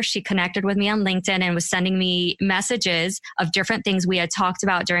there. She connected with me on LinkedIn and was sending me messages of different things we had talked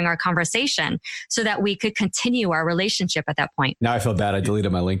about during our conversation conversation so that we could continue our relationship at that point. Now I feel bad. I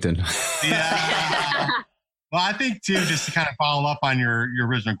deleted my LinkedIn. Yeah. Well, I think too, just to kind of follow up on your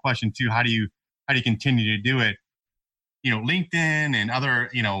original question too, how do you continue to do it? You know, LinkedIn and other,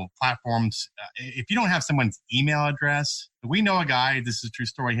 platforms. If you don't have someone's email address, we know a guy, this is a true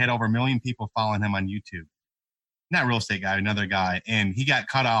story, he had over 1 million people following him on YouTube. Not a real estate guy, another guy. And he got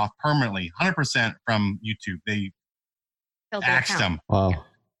cut off permanently, 100% from YouTube. They axed him. Wow.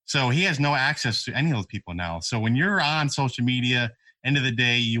 So he has no access to any of those people now. So when you're on social media, end of the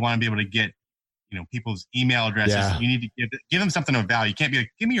day, you want to be able to get, people's email addresses. Yeah. You need to give them something of value. You can't be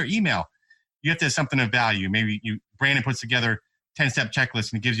like, give me your email. You have to have something of value. Maybe Brandon puts together 10-step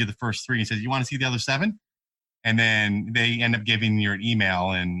checklist and gives you the first 3 and says, you want to see the other 7? And then they end up giving you an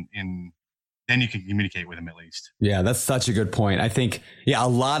email and then you can communicate with them at least. Yeah, that's such a good point. I think, a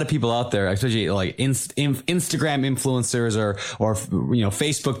lot of people out there, especially like Instagram influencers or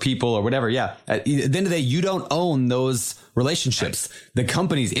Facebook people or whatever. Yeah. At the end of the day, you don't own those relationships. Right. The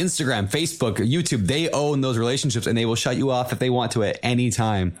companies, Instagram, Facebook, YouTube, they own those relationships and they will shut you off if they want to at any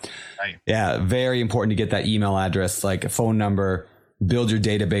time. Right. Yeah. Very important to get that email address, like a phone number, build your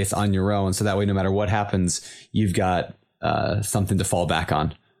database on your own. So that way, no matter what happens, you've got something to fall back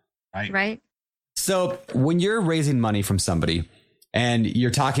on. Right. So when you're raising money from somebody and you're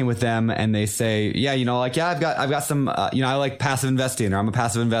talking with them and they say, I've got some, I like passive investing, or I'm a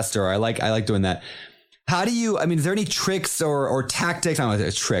passive investor, or I like doing that. How do you, is there any tricks or tactics? I don't know if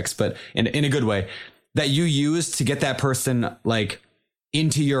it's tricks, but in a good way that you use to get that person like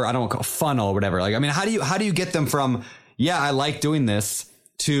into your, I don't know, funnel or whatever. Like, how do you get them from, I like doing this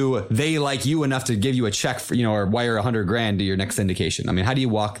to they like you enough to give you a check for, or wire $100,000 to your next syndication? How do you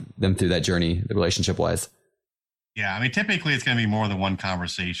walk them through that journey, the relationship wise? Yeah. Typically it's going to be more than one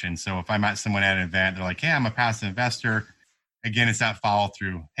conversation. So if I met someone at an event, they're like, hey, I'm a passive investor. Again, it's that follow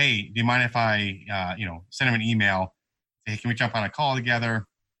through. Hey, do you mind if I, send them an email? Say, hey, can we jump on a call together?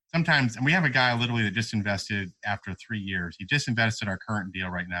 Sometimes, and we have a guy literally that just invested after 3 years. He just invested our current deal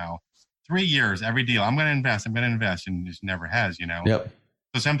right now. 3 years, every deal. I'm going to invest, and just never has, Yep.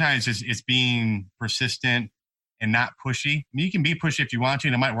 So sometimes it's being persistent and not pushy. You can be pushy if you want to,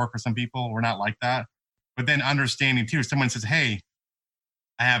 and it might work for some people. We're not like that. But then understanding too, if someone says, hey,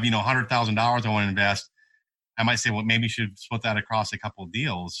 I have, $100,000 I want to invest. I might say, well, maybe you should split that across a couple of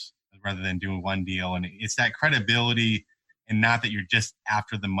deals rather than doing one deal. And it's that credibility and not that you're just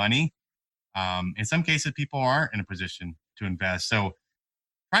after the money. In some cases, people aren't in a position to invest. So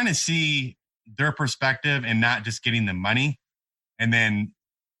trying to see their perspective and not just getting the money. And then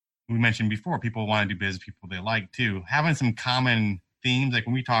we mentioned before, people want to do business, people they like too. Having some common themes, like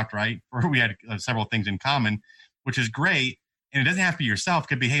when we talked, right? Or we had several things in common, which is great. And it doesn't have to be yourself. It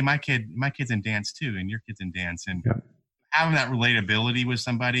could be, hey, my kid's in dance too, and your kid's in dance. And having that relatability with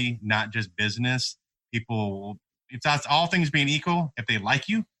somebody, not just business, people, it's all things being equal. If they like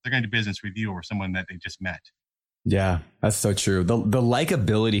you, they're going to do business with you or someone that they just met. Yeah, that's so true. The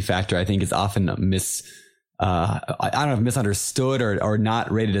likability factor, I think, is often misunderstood or not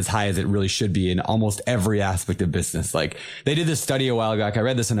rated as high as it really should be in almost every aspect of business. Like they did this study a while ago. I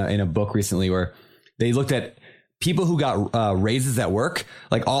read this in a book recently where they looked at people who got raises at work,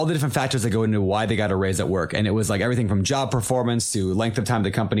 like all the different factors that go into why they got a raise at work. And it was like everything from job performance to length of time at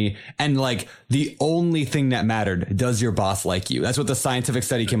the company. And like the only thing that mattered, does your boss like you? That's what the scientific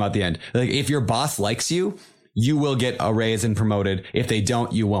study came out at the end. Like if your boss likes you, you will get a raise and promoted. If they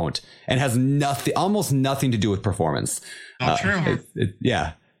don't, you won't. And it has almost nothing to do with performance. Oh, true.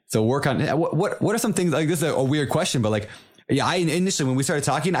 Yeah. So work on what are some things, like this is a weird question, but like, yeah, I initially, when we started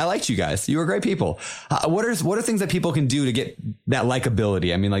talking, I liked you guys. You were great people. What are things that people can do to get that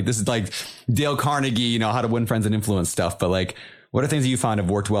likability? Like this is like Dale Carnegie, how to win friends and influence stuff. But like, what are things that you found have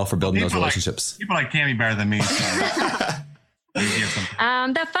worked well for building those relationships? People like Tammy better than me. So.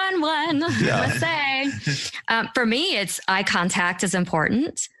 The fun one, let's say. For me, it's eye contact is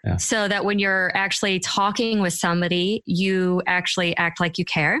important. Yeah. So that when you're actually talking with somebody, you actually act like you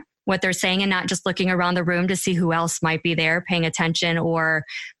care what they're saying and not just looking around the room to see who else might be there paying attention or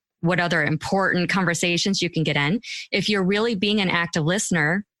what other important conversations you can get in. If you're really being an active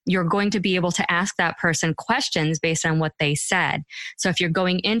listener, you're going to be able to ask that person questions based on what they said. So if you're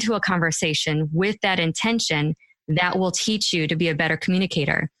going into a conversation with that intention, that will teach you to be a better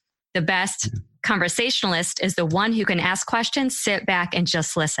communicator. The best conversationalist is the one who can ask questions, sit back and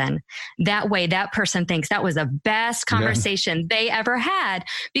just listen. That way, that person thinks that was the best conversation they ever had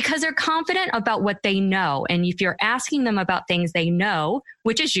because they're confident about what they know. And if you're asking them about things they know,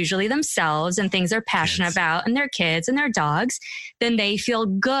 which is usually themselves and things they're passionate about and their kids and their dogs, then they feel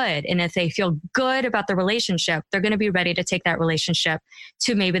good. And if they feel good about the relationship, they're going to be ready to take that relationship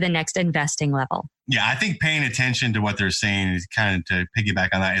to maybe the next investing level. Yeah, I think paying attention to what they're saying is kind of to piggyback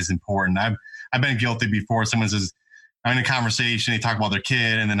on that is important. I've been guilty before. Someone says, I'm in a conversation, they talk about their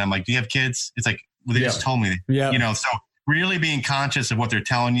kid, and then I'm like, do you have kids? It's like, well, they just told me. You know, so really being conscious of what they're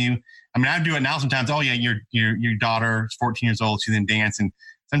telling you. I mean, I do it now sometimes. Oh yeah, your daughter is 14 years old. She's in dance. And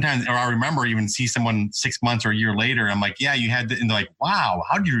sometimes, or I remember even see someone 6 months or a year later. I'm like, yeah, you had, and they're like, wow,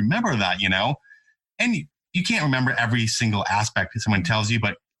 how do you remember that? You know, and you can't remember every single aspect that someone tells you,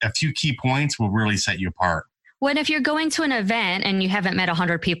 but a few key points will really set you apart. When if you're going to an event and you haven't met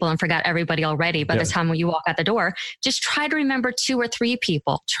 100 people and forgot everybody already by the time when you walk out the door, just try to remember 2 or 3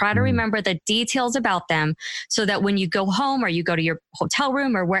 people. Try to remember the details about them so that when you go home or you go to your hotel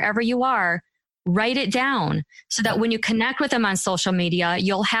room or wherever you are, write it down so that when you connect with them on social media,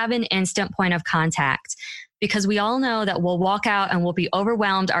 you'll have an instant point of contact. Because we all know that we'll walk out and we'll be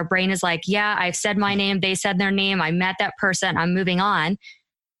overwhelmed. Our brain is like, yeah, I've said my name. They said their name. I met that person. I'm moving on.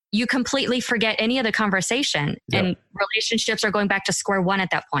 You completely forget any of the conversation and relationships are going back to square one at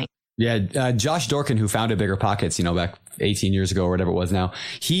that point. Yeah. Josh Dorkin, who founded Bigger Pockets, you know, back 18 years ago or whatever it was now,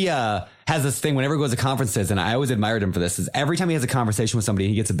 he has this thing whenever he goes to conferences, and I always admired him for this, is every time he has a conversation with somebody,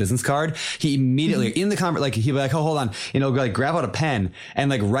 he gets a business card. He immediately in the like he'll be like, oh, hold on, you know, like grab out a pen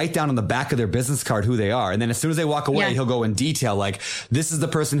and like write down on the back of their business card who they are. And then as soon as they walk away, he'll go in detail, like this is the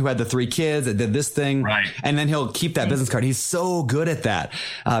person who had the 3 kids that did this thing. Right. And then he'll keep that business card. He's so good at that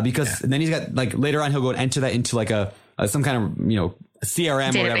because then he's got like later on, he'll go and enter that into like some kind of, you know,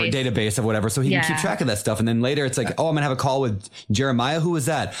 CRM or whatever, database of whatever. So he can keep track of that stuff. And then later it's like, oh, I'm going to have a call with Jeremiah. Who was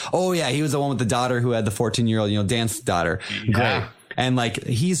that? Oh yeah. He was the one with the daughter who had the 14-year-old, you know, dance daughter. Great. And like,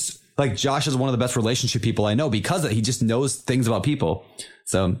 he's like, Josh is one of the best relationship people I know because he just knows things about people.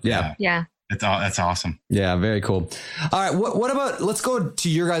 So yeah. That's awesome. Yeah. Very cool. All right. What about, let's go to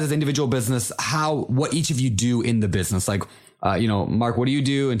your guys' individual business. What each of you do in the business. Like, you know, Mark, what do you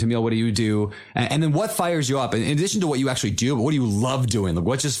do? And Tamil, what do you do? And then what fires you up in addition to what you actually do, but what do you love doing? Like,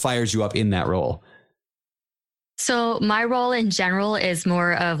 what just fires you up in that role? So my role in general is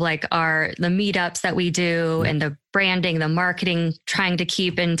more of like the meetups that we do and the branding, the marketing, trying to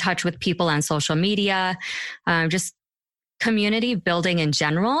keep in touch with people on social media, just community building in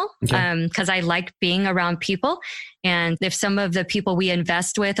general, because I like being around people. And if some of the people we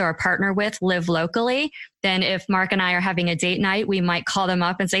invest with or partner with live locally, then if Mark and I are having a date night, we might call them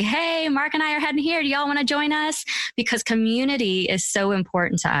up and say, hey, Mark and I are heading here. Do y'all want to join us? Because community is so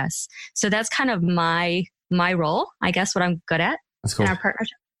important to us. So that's kind of my role, I guess, what I'm good at in our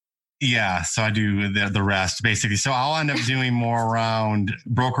partnership. Yeah, so I do the rest basically. So I'll end up doing more around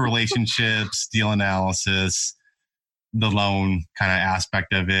broker relationships, deal analysis, the loan kind of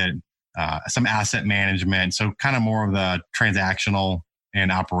aspect of it, some asset management. So kind of more of the transactional and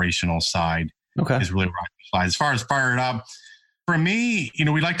operational side is really where I specialize. As far as fire it up, for me, you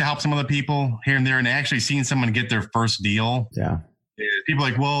know, we like to help some other people here and there, and actually seeing someone get their first deal. Yeah. People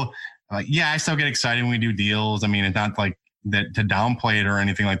are like, well, I still get excited when we do deals. I mean, it's not like that to downplay it or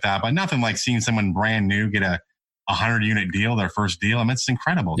anything like that, but nothing like seeing someone brand new get a 100-unit deal, their first deal. I mean, it's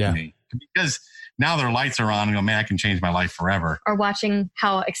incredible to me because now their lights are on and go, man, I can change my life forever. Or watching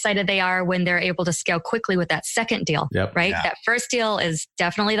how excited they are when they're able to scale quickly with that second deal, right? Yeah. That first deal is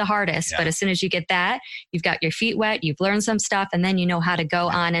definitely the hardest, but as soon as you get that, you've got your feet wet, you've learned some stuff, and then you know how to go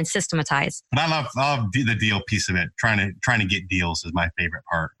on and systematize. But I love the deal piece of it. Trying to get deals is my favorite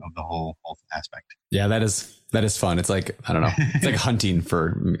part of the whole aspect. Yeah, that is fun. It's like, I don't know. It's like hunting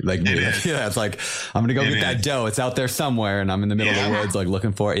for like, me. It's like, I'm going to go get that dough. It's out there somewhere and I'm in the middle of the woods, like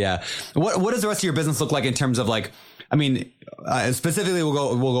looking for it. Yeah. What does the rest of your business look like in terms of like, I mean, specifically we'll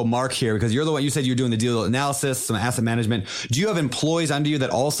go Mark here because you're the one, you said you're doing the deal analysis, some asset management. Do you have employees under you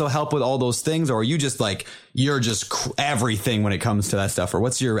that also help with all those things? Or are you just like, you're just everything when it comes to that stuff? Or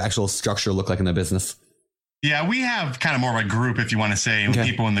what's your actual structure look like in the business? Yeah, we have kind of more of a group, if you want to say,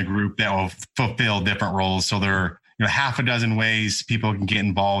 people in the group that will fulfill different roles. So there are, you know, half a dozen ways people can get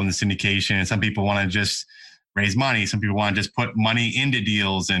involved in the syndication. And some people want to just raise money. Some people want to just put money into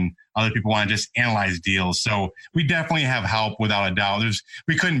deals, and other people want to just analyze deals. So we definitely have help without a doubt.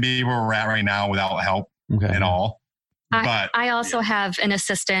 We couldn't be where we're at right now without help at all. But I also have an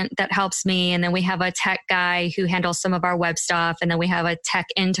assistant that helps me. And then we have a tech guy who handles some of our web stuff. And then we have a tech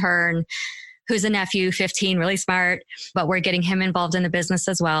intern. who's a nephew, 15, really smart, but we're getting him involved in the business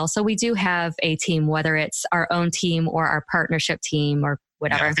as well. So we do have a team, whether it's our own team or our partnership team or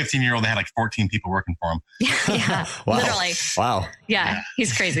whatever. Yeah, 15-year-old, they had like 14 people working for him. Yeah, Wow. literally. Wow. Yeah,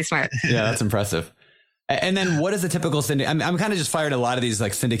 he's crazy smart. Yeah, that's impressive. And then what is the typical I'm kind of just fired a lot of these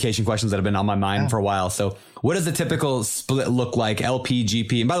like syndication questions that have been on my mind for a while. So what does the typical split look like? LP,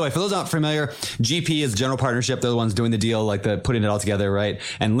 GP. And by the way, for those not familiar, GP is general partnership. They're the ones doing the deal, like putting it all together, right?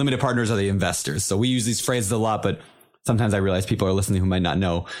 And limited partners are the investors. So we use these phrases a lot, but sometimes I realize people are listening who might not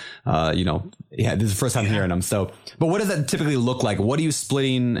know, this is the first time hearing them. So, but what does that typically look like? What are you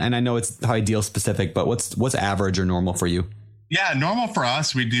splitting? And I know it's probably deal specific, but what's average or normal for you? Yeah, normal for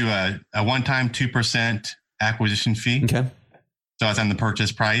us, we do a one-time 2% acquisition fee. Okay. So it's on the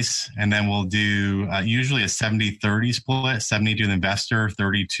purchase price. And then we'll do usually a 70-30 split, 70 to the investor,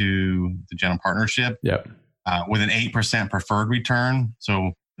 30 to the general partnership. Yep. With an 8% preferred return. So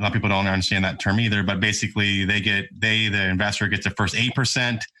a lot of people don't understand that term either, but basically the investor gets the first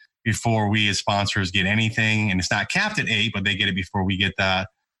 8% before we as sponsors get anything. And it's not capped at 8, but they get it before we get that.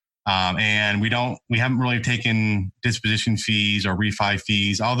 And we haven't really taken disposition fees or refi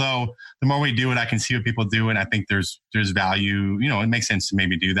fees. Although the more we do it, I can see what people do. And I think there's value, it makes sense to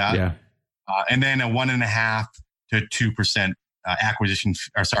maybe do that. Yeah. And then a 1.5 to 2%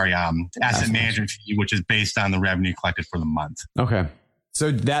 asset management fee, which is based on the revenue collected for the month. Okay.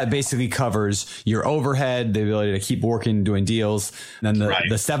 So that basically covers your overhead, the ability to keep working, doing deals. And then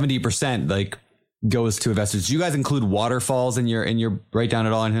the 70% like goes to investors. Do you guys include waterfalls in your breakdown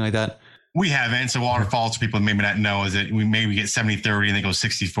at all? Anything like that? We haven't. So waterfalls, people maybe not know, is that we maybe get 70-30 and they go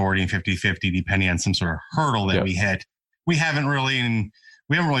 60-40 and 50-50, depending on some sort of hurdle that we hit. We haven't really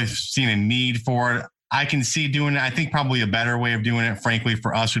seen a need for it. I can see doing it. I think probably a better way of doing it, frankly,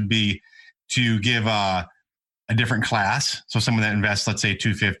 for us would be to give a different class. So someone that invests, let's say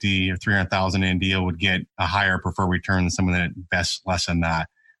 $250,000 or $300,000 in a deal would get a higher preferred return than someone that invests less than that.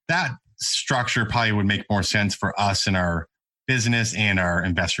 That structure probably would make more sense for us in our business and our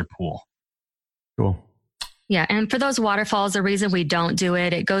investor pool. Cool. Yeah. And for those waterfalls, the reason we don't do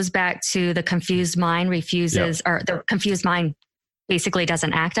it, it goes back to the confused mind refuses, or the confused mind basically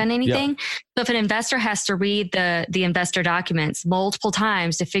doesn't act on anything. So if an investor has to read the investor documents multiple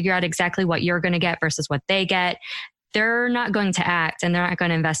times to figure out exactly what you're going to get versus what they get, they're not going to act and they're not going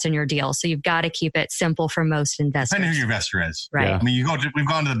to invest in your deal. So you've got to keep it simple for most investors. Depending on who your investor is. Right. Yeah. I mean, we've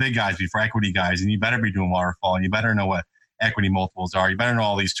gone to the big guys before, equity guys, and you better be doing waterfall, and you better know what equity multiples are. You better know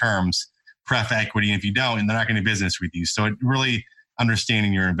all these terms, pref equity. And if you don't, and they're not going to do business with you. So it really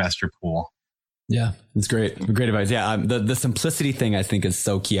understanding your investor pool. Yeah, it's great. Great advice. Yeah, the simplicity thing I think is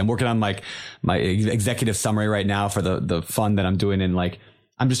so key. I'm working on my executive summary right now for the fund that I'm doing, and like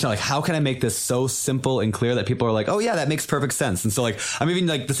I'm just trying, like, how can I make this so simple and clear that people are like, oh yeah, that makes perfect sense. And so like, I'm even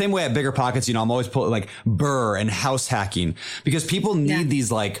like the same way at Bigger Pockets, I'm always pulling like BRRRR and house hacking because people need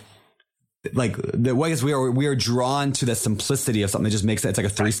these like the way is we are drawn to the simplicity of something that just makes it. It's like a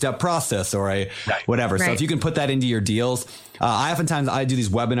 3-step process or a whatever. So if you can put that into your deals, I do these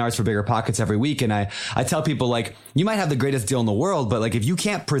webinars for Bigger Pockets every week. And I tell people like, you might have the greatest deal in the world, but like, if you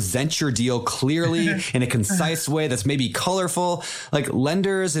can't present your deal clearly in a concise way, that's maybe colorful, like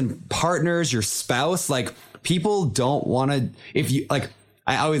lenders and partners, your spouse, like people don't want to, if you like,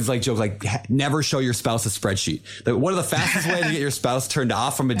 I always like joke, like never show your spouse a spreadsheet. Like, what are the fastest way to get your spouse turned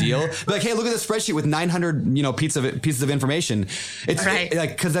off from a deal? Be like, hey, look at this spreadsheet with 900, pieces of information. It's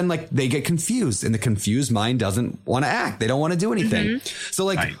like, cause then like they get confused and the confused mind doesn't want to act. They don't want to do anything. So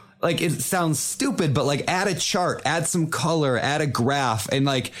like, like it sounds stupid, but like add a chart, add some color, add a graph, and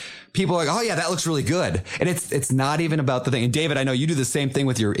like people are like, oh yeah, that looks really good. And it's not even about the thing. And David, I know you do the same thing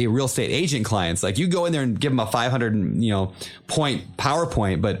with your real estate agent clients. Like you go in there and give them a 500, point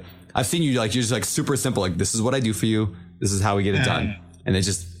PowerPoint, but I've seen you like, you're just like super simple. Like, this is what I do for you. This is how we get it done. And it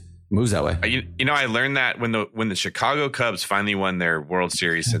just moves that way. I learned that when the Chicago Cubs finally won their World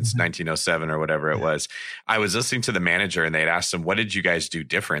Series since 1907 or whatever it was, I was listening to the manager and they'd asked him, what did you guys do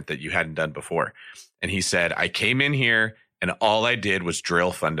different that you hadn't done before? And he said, I came in here and all I did was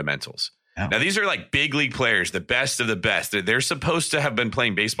drill fundamentals. Now, these are like big league players, the best of the best. They're supposed to have been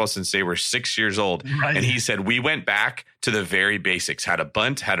playing baseball since they were 6 years old. Right. And he said, we went back to the very basics, how to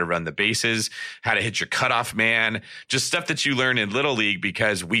bunt, how to run the bases, how to hit your cutoff man, just stuff that you learn in Little League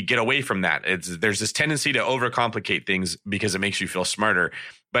because we get away from that. There's this tendency to overcomplicate things because it makes you feel smarter.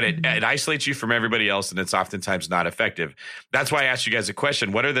 But it isolates you from everybody else, and it's oftentimes not effective. That's why I asked you guys a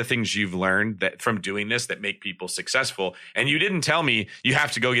question. What are the things you've learned that from doing this that make people successful? And you didn't tell me you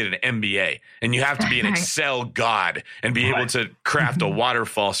have to go get an MBA and you have to be an Excel god and be able to craft a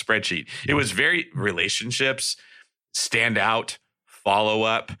waterfall spreadsheet. It was very relationships, stand out, follow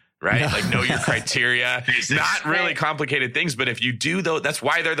up, right? Like know your criteria, not really complicated things. But if you do though, that's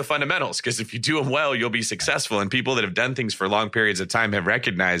why they're the fundamentals. Because if you do them well, you'll be successful. And people that have done things for long periods of time have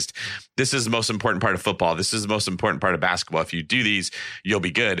recognized this is the most important part of football. This is the most important part of basketball. If you do these, you'll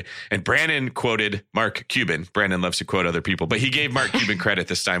be good. And Brandon quoted Mark Cuban. Brandon loves to quote other people, but he gave Mark Cuban credit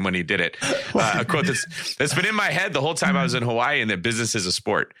this time when he did it. A quote that's been in my head the whole time I was in Hawaii, and that business is a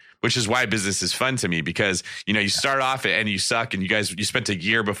sport, which is why business is fun to me, because, you know, you start off and you suck, and you spent a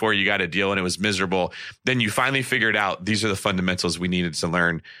year before you got a deal and it was miserable. Then you finally figured out these are the fundamentals we needed to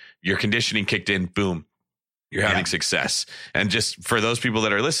learn. Your conditioning kicked in, boom, you're having success. And just for those people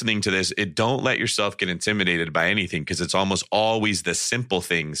that are listening to this, don't let yourself get intimidated by anything, because it's almost always the simple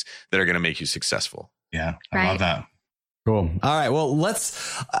things that are going to make you successful. Yeah, I love that. Cool. All right. Well,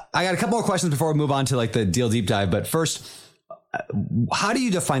 I got a couple more questions before we move on to like the deal deep dive. But first, how do you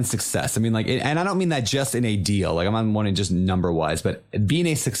define success? I mean, like, and I don't mean that just in a deal, like I'm not wanting just number wise, but being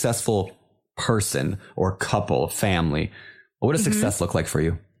a successful person or couple, family, what does success look like for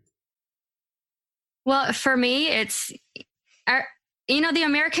you? Well, for me, it's, the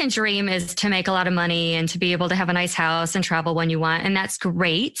American dream is to make a lot of money and to be able to have a nice house and travel when you want. And that's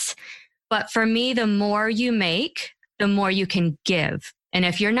great. But for me, the more you make, the more you can give. And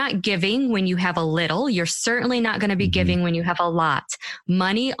if you're not giving when you have a little, you're certainly not going to be giving when you have a lot.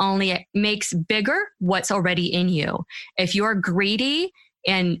 Money only makes bigger what's already in you. If you're greedy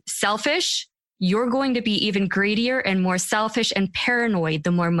and selfish, you're going to be even greedier and more selfish and paranoid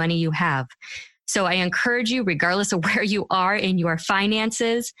the more money you have. So I encourage you, regardless of where you are in your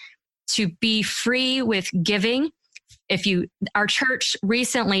finances, to be free with giving. Our church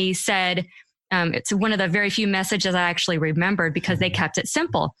recently said, it's one of the very few messages I actually remembered because they kept it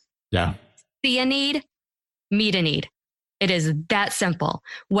simple. Yeah. See a need, meet a need. It is that simple.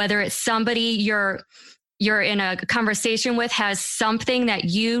 Whether it's somebody you're in a conversation with has something that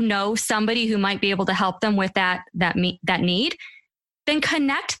somebody who might be able to help them with that need, then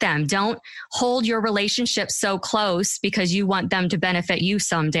connect them. Don't hold your relationship so close because you want them to benefit you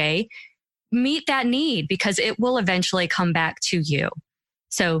someday. Meet that need because it will eventually come back to you.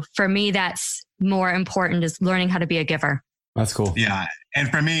 So for me, that's more important, is learning how to be a giver. That's cool. Yeah. And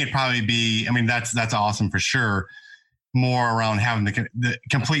for me, it'd probably be, that's awesome for sure. More around having the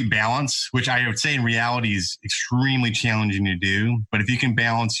complete balance, which I would say in reality is extremely challenging to do. But if you can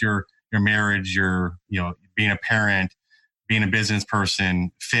balance your marriage, being a parent, being a business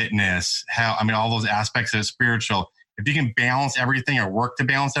person, fitness, all those aspects of spiritual, if you can balance everything or work to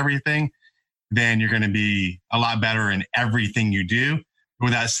balance everything, then you're going to be a lot better in everything you do.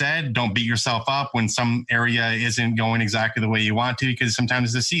 With that said, don't beat yourself up when some area isn't going exactly the way you want to, because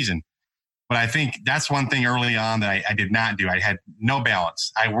sometimes it's a season. But I think that's one thing early on that I did not do. I had no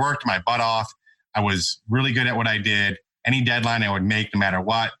balance. I worked my butt off. I was really good at what I did. Any deadline I would make, no matter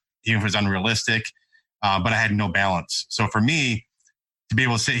what, even if it was unrealistic, but I had no balance. So for me to be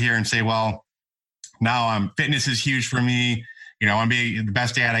able to sit here and say, well, now fitness is huge for me. I want to be the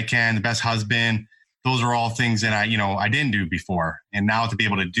best dad I can, the best husband. Those are all things that I didn't do before. And now to be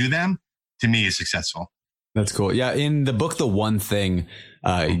able to do them, to me, is successful. That's cool. Yeah. In the book, The One Thing,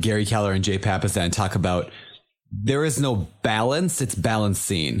 Gary Keller and Jay Papasan talk about there is no balance. It's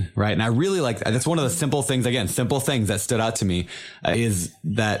balancing, right? And I really like that. That's one of the simple things that stood out to me, is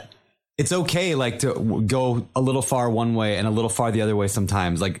that it's okay, like, to go a little far one way and a little far the other way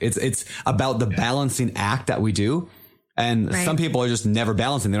sometimes. Like it's about the balancing act that we do. And some people are just never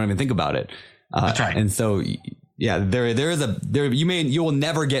balancing. They don't even think about it. That's right. And so, yeah, you will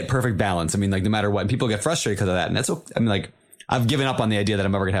never get perfect balance. No matter what, and people get frustrated because of that. And that's, I've given up on the idea that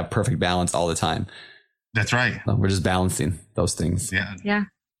I'm ever going to have perfect balance all the time. That's right. So we're just balancing those things. Yeah. Yeah.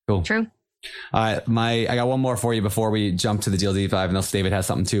 Cool. True. I got one more for you before we jump to the deal deep dive, and else David has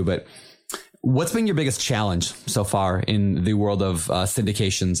something too. But what's been your biggest challenge so far in the world of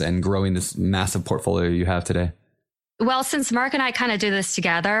syndications and growing this massive portfolio you have today? Well, since Mark and I kind of do this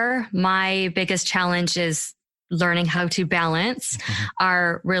together, my biggest challenge is learning how to balance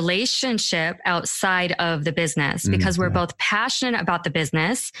our relationship outside of the business, because we're both passionate about the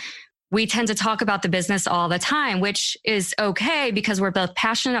business. We tend to talk about the business all the time, which is okay because we're both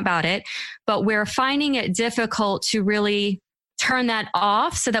passionate about it, but we're finding it difficult to really turn that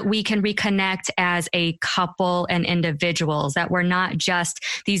off so that we can reconnect as a couple and individuals, that we're not just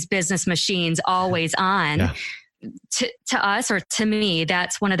these business machines always on. Yeah. To us, or to me,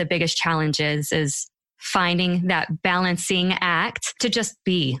 that's one of the biggest challenges, is finding that balancing act to just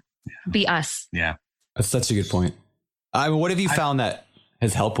be us. Yeah. That's such a good point. What have you found that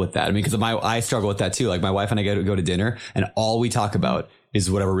has helped with that? Because I struggle with that too. Like, my wife and I go to dinner, and all we talk about is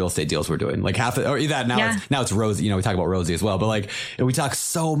whatever real estate deals we're doing. Like half or that now. Now it's Rosie. You know, we talk about Rosie as well, but like we talk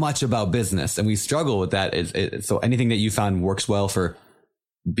so much about business, and we struggle with that. So anything that you found works well for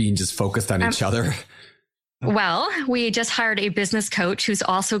being just focused on each other. Well, we just hired a business coach who's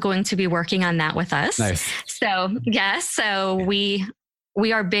also going to be working on that with us. Nice. So yes, so we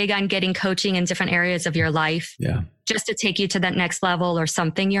are big on getting coaching in different areas of your life. Yeah. Just to take you to that next level or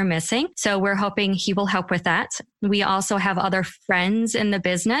something you're missing. So we're hoping he will help with that. We also have other friends in the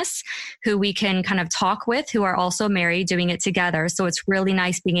business who we can kind of talk with who are also married doing it together. So it's really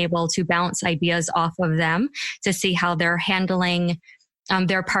nice being able to bounce ideas off of them to see how they're handling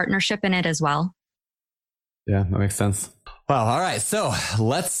their partnership in it as well. Yeah, that makes sense. Well, all right. So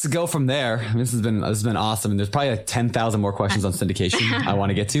let's go from there. This has been awesome. And there's probably 10,000 more questions on syndication I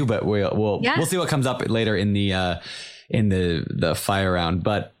want to get to, but we'll see what comes up later in the fire round.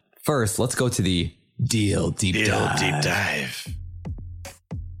 But first, let's go to the deal deep dive.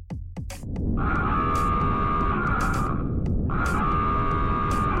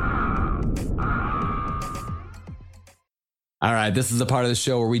 All right, this is the part of the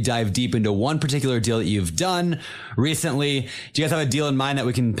show where we dive deep into one particular deal that you've done recently. Do you guys have a deal in mind that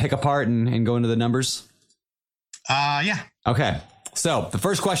we can pick apart and go into the numbers? Yeah. Okay. So the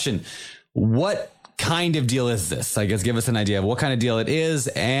first question, what kind of deal is this? I guess give us an idea of what kind of deal it is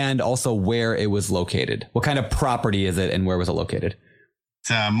and also where it was located. What kind of property is it and where was it located?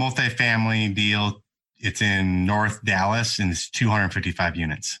 It's a multifamily deal. It's in North Dallas and it's 255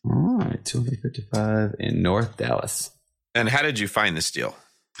 units. All right, 255 in North Dallas. And how did you find this deal?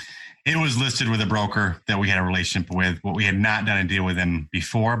 It was listed with a broker that we had a relationship with. Well, we had not done a deal with him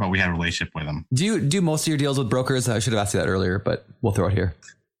before, but we had a relationship with him. Do you do most of your deals with brokers? I should have asked you that earlier, but we'll throw it here.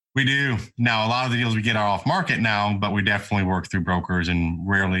 We do. Now, a lot of the deals we get are off market now, but we definitely work through brokers and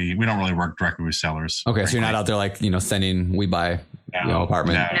we don't really work directly with sellers. Okay. So you're not out there like, sending, we buy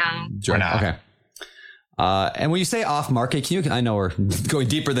apartment. No. We're not. Okay. And when you say off market, I know we're going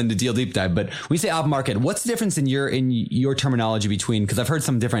deeper than the deal deep dive, but when you say off market, what's the difference in your terminology between, because I've heard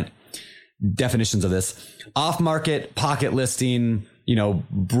some different definitions of this, off market, pocket listing,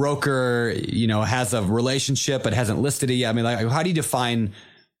 broker, has a relationship, but hasn't listed it yet. I mean, like, how do you define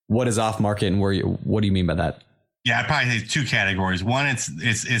what is off market and what do you mean by that? Yeah, I'd probably say two categories. One,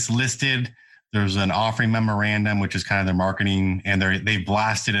 it's listed. There's an offering memorandum, which is kind of their marketing, and they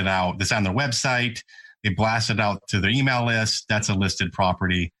blasted it out. It's on their website. They blast it out to their email list. That's a listed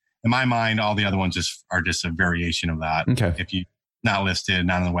property. In my mind, all the other ones are just a variation of that. Okay. If you not listed,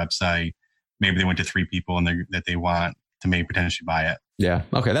 not on the website, maybe they went to 3 people that they want to maybe potentially buy it. Yeah.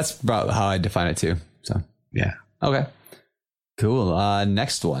 Okay. That's about how I define it too. So yeah. Okay. Cool.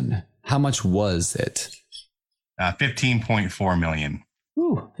 Next one. How much was it? $15.4 million.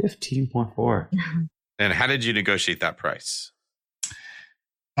 Ooh, 15.4. And how did you negotiate that price?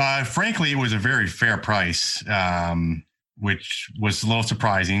 Frankly, it was a very fair price, which was a little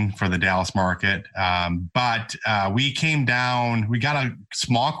surprising for the Dallas market. But we came down, we got a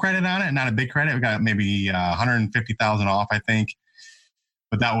small credit on it, not a big credit. We got maybe $150,000 off, I think.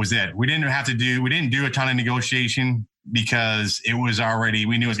 But that was it. We didn't do a ton of negotiation because we knew it was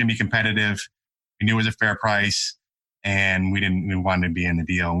going to be competitive. We knew it was a fair price and we wanted to be in the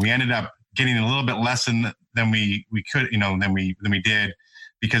deal. We ended up getting a little bit less than we could, than we did,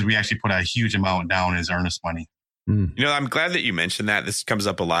 because we actually put a huge amount down as earnest money. I'm glad that you mentioned that. This comes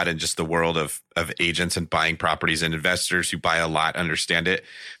up a lot in just the world of agents and buying properties, and investors who buy a lot understand it.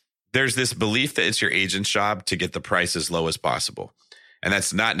 There's this belief that it's your agent's job to get the price as low as possible. And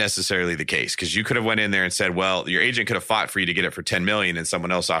that's not necessarily the case, because you could have went in there and said, well, your agent could have fought for you to get it for 10 million and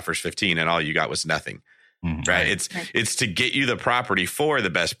someone else offers 15 and all you got was nothing. Mm-hmm. Right. It's to get you the property for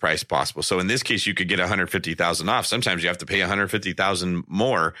the best price possible. So in this case, you could get 150,000 off. Sometimes you have to pay 150,000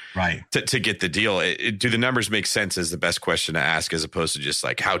 more to get the deal. Do the numbers make sense is the best question to ask, as opposed to just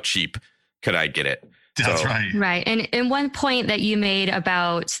like, how cheap could I get it? That's right. Right. And one point that you made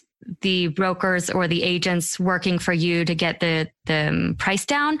about the brokers or the agents working for you to get the price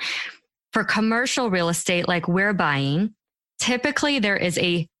down, for commercial real estate like we're buying, typically there is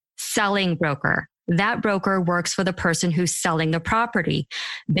a selling broker. That broker works for the person who's selling the property.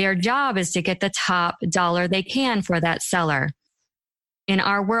 Their job is to get the top dollar they can for that seller. In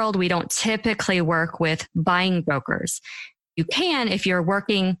our world, we don't typically work with buying brokers. You can if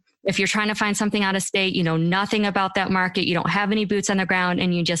you're trying to find something out of state, you know nothing about that market, you don't have any boots on the ground,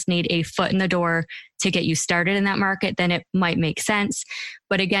 and you just need a foot in the door to get you started in that market, then it might make sense.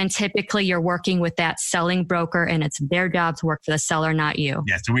 But again, typically you're working with that selling broker and it's their job to work for the seller, not you.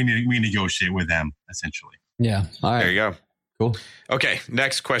 Yeah, so we negotiate with them, essentially. Yeah. All right. There you go. Cool. Okay,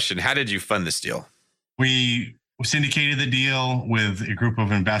 next question. How did you fund this deal? We syndicated the deal with a group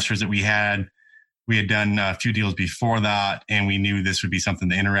of investors that we had. We had done a few deals before that, and we knew this would be something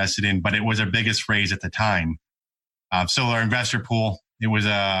they're interested in, but it was our biggest raise at the time. So our investor pool, it was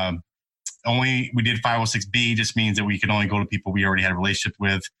we did 506B, just means that we could only go to people we already had a relationship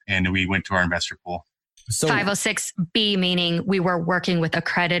with, and we went to our investor pool. So 506B meaning we were working with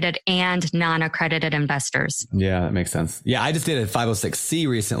accredited and non-accredited investors. Yeah, that makes sense. Yeah, I just did a 506C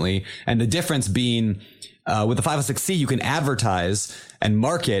recently, and the difference being with the 506C, you can advertise and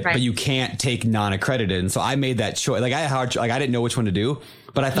market, but you can't take non-accredited. And so I made that choice. Like I didn't know which one to do,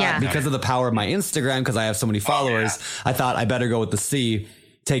 but I thought because of the power of my Instagram, because I have so many followers, I thought I better go with the C.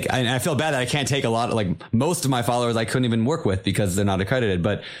 And I feel bad that I can't take a lot of, like, most of my followers I couldn't even work with because they're not accredited.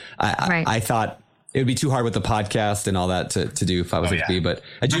 But I thought it would be too hard with the podcast and all that to do 506B. But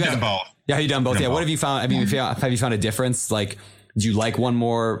you guys done both. Yeah, you done both. Yeah. What have you found? Have you found a difference? Like, do you like one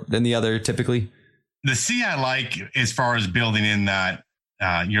more than the other typically? The C I like as far as building in that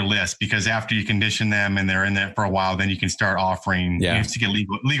your list, because after you condition them and they're in there for a while, then you can start offering, you have to get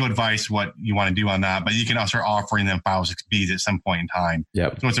legal advice, what you want to do on that, but you can also start offering them 506Bs at some point in time.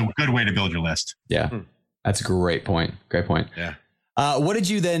 Yep. So it's a good way to build your list. Yeah. That's a great point. Great point. Yeah. What did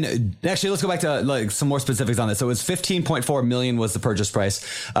you then, actually, let's go back to like some more specifics on this. So it was 15.4 million was the purchase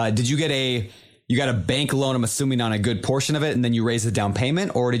price. Did you get you got a bank loan, I'm assuming, on a good portion of it, and then you raised the down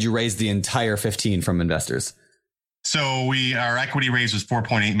payment, or did you raise the entire 15 from investors? So our equity raise was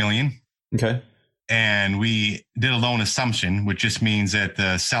 4.8 million. Okay. And we did a loan assumption, which just means that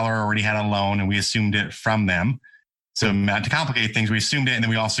the seller already had a loan and we assumed it from them. So not to complicate things, we assumed it. And then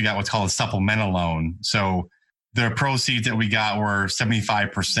we also got what's called a supplemental loan. So the proceeds that we got were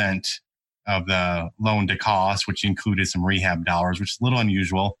 75% of the loan to cost, which included some rehab dollars, which is a little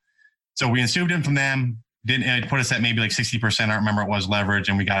unusual. So we assumed it from them, it put us at maybe like 60%. I remember it was leverage,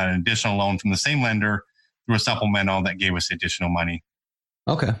 and we got an additional loan from the same lender through a supplemental that gave us additional money.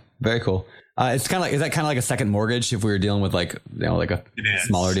 Okay. Very cool. Is that kind of like a second mortgage if we were dealing with like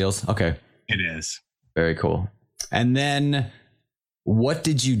smaller deals? Okay. It is. Very cool. And then what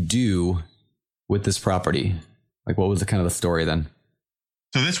did you do with this property? Like, what was the kind of the story then?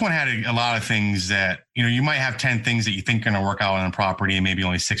 So this one had a lot of things that, you might have 10 things that you think are going to work out on a property and maybe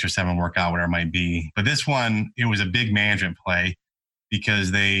only 6 or 7 work out, whatever it might be. But this one, it was a big management play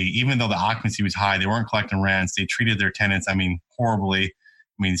because even though the occupancy was high, they weren't collecting rents. They treated their tenants, horribly.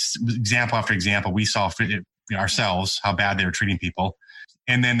 Example after example, we saw ourselves how bad they were treating people.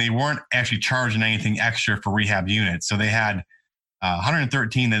 And then they weren't actually charging anything extra for rehab units. So they had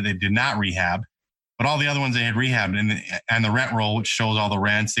 113 that they did not rehab. But all the other ones they had rehabbed, and the rent roll, which shows all the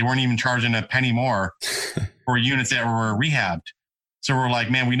rents, they weren't even charging a penny more for units that were rehabbed. So we're like,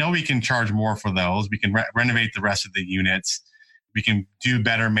 man, we know we can charge more for those. We can renovate the rest of the units. We can do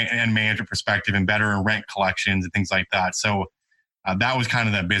better in management perspective and better in rent collections and things like that. So that was kind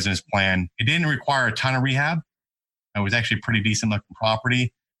of the business plan. It didn't require a ton of rehab. It was actually a pretty decent looking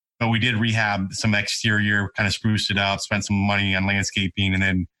property, but we did rehab some exterior, kind of spruced it up, spent some money on landscaping, and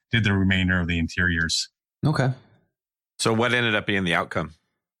then did the remainder of the interiors. Okay. So what ended up being the outcome?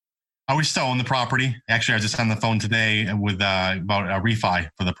 We still own the property. Actually, I was just on the phone today with about a refi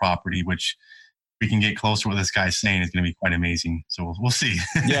for the property, which we can get closer to what this guy's saying is going to be quite amazing. So we'll see.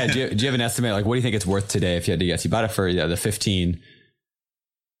 Yeah. Do you have an estimate? Like, what do you think it's worth today? If you had to guess, you bought it for the 15.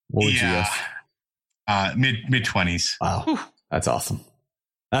 What would you guess? Mid 20s. Wow. That's awesome.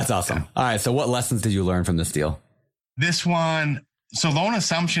 That's awesome. Yeah. All right. So what lessons did you learn from this deal? This one, so loan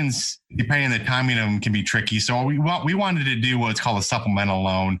assumptions, depending on the timing of them, can be tricky. So we wanted to do what's called a supplemental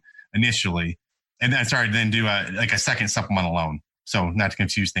loan initially, and then do a second supplemental loan. So not to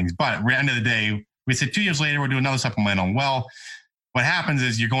confuse things, but at the end of the day, we said 2 years later, we'll do another supplemental. Well, what happens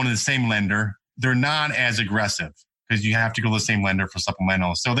is you're going to the same lender. They're not as aggressive because you have to go to the same lender for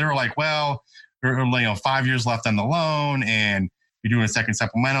supplemental. So they were like, well, 5 years left on the loan and you're doing a second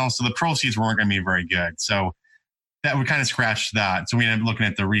supplemental. So the proceeds weren't going to be very good. So that would kind of scratch that. So we ended up looking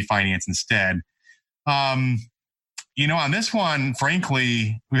at the refinance instead. On this one,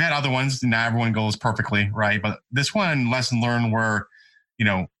 frankly, we've had other ones. Not everyone goes perfectly, right? But this one, lesson learned were,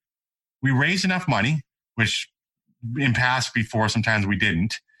 we raised enough money, which in past before, sometimes we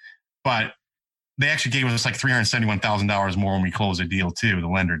didn't. But they actually gave us like $371,000 more when we closed the deal too. The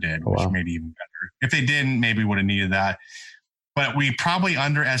lender did, which made it even better. If they didn't, maybe we would have needed that. But we probably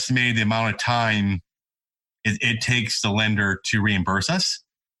underestimated the amount of time it takes the lender to reimburse us.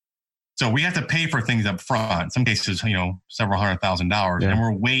 So we have to pay for things up front. In some cases, several $100,000, and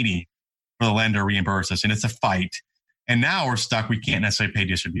we're waiting for the lender to reimburse us. And it's a fight. And now we're stuck. We can't necessarily pay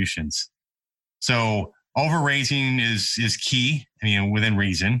distributions. So over-raising is key, within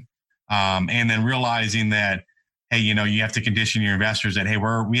reason. And then realizing that hey, you know, you have to condition your investors that, hey,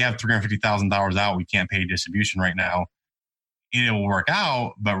 we have $350,000 out. We can't pay a distribution right now. It will work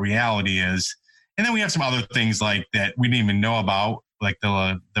out. But reality is, and then we have some other things like that we didn't even know about, like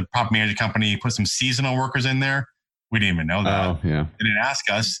the property management company put some seasonal workers in there. We didn't even know that. Oh, yeah. They didn't ask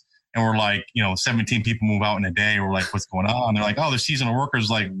us. And we're like, you know, 17 people move out in a day. We're like, what's going on? They're like, oh, they're seasonal workers.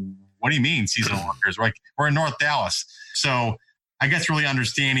 Like, what do you mean seasonal workers? We're in North Dallas. So I guess really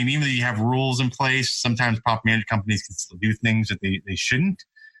understanding, even though you have rules in place, sometimes property management companies can still do things that they shouldn't,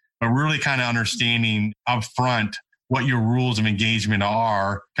 but really kind of understanding upfront what your rules of engagement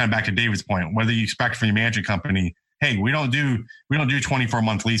are, kind of back to David's point, whether you expect from your management company, hey, we don't do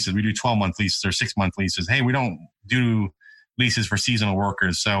 24-month leases. We do 12-month leases or 6-month leases. Hey, we don't do leases for seasonal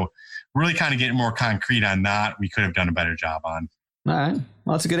workers. So really kind of getting more concrete on that, we could have done a better job on. All right.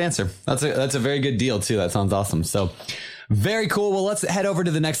 Well, that's a good answer. That's a very good deal too. That sounds awesome. So very cool. Well, let's head over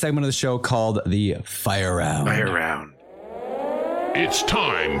to the next segment of the show called the Fire Round. Fire Round. It's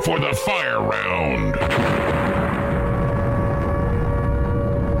time for the Fire Round.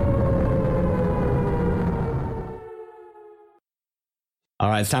 All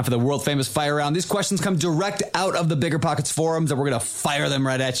right, it's time for the world famous Fire Round. These questions come direct out of the Bigger Pockets forums, and we're going to fire them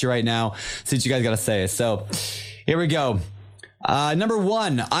right at you right now. See what you guys got to say. So here we go. Number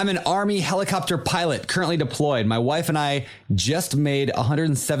one, I'm an Army helicopter pilot currently deployed. My wife and I just made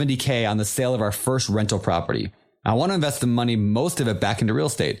 $170K on the sale of our first rental property. I want to invest the money, most of it, back into real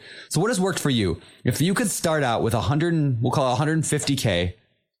estate. So what has worked for you? If you could start out with we'll call it $150K,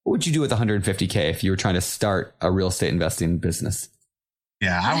 what would you do with $150K if you were trying to start a real estate investing business?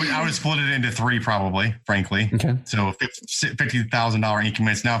 Yeah, I would split it into three probably, frankly. Okay. So $50,000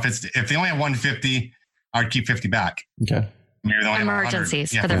 increments. Now, if they only have 150, I would keep 50 back. Okay. Maybe they only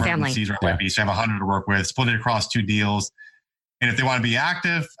Emergencies for their family. So I have 100 to work with, split it across 2 deals. And if they want to be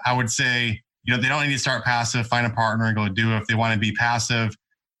active, I would say, you know, they don't need to start passive, find a partner and go do it. If they want to be passive,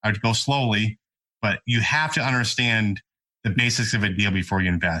 I would go slowly, but you have to understand the basics of a deal before you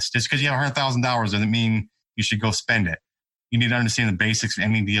invest. Just because you have $100,000 doesn't mean you should go spend it. You need to understand the basics of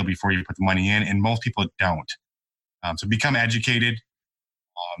any deal before you put the money in, and most people don't. So become educated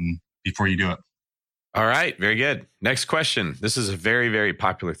before you do it. All right, very good. Next question. This is a very, very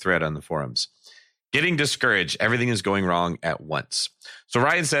popular thread on the forums. Getting discouraged. Everything is going wrong at once. So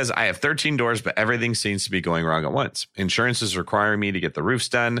Ryan says, I have 13 doors, but everything seems to be going wrong at once. Insurance is requiring me to get the roofs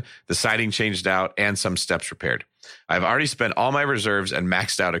done, the siding changed out, and some steps repaired. I've already spent all my reserves and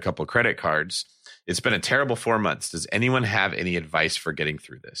maxed out a couple credit cards. It's been a terrible 4 months. Does anyone have any advice for getting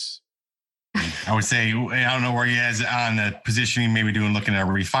through this? I would say, I don't know where he is on the positioning, maybe looking at a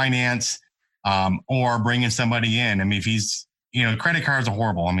refinance or bringing somebody in. I mean, if he's, you know, credit cards are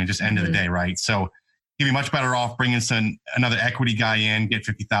horrible. I mean, just end of the day, right? So he'd be much better off bringing another equity guy in, get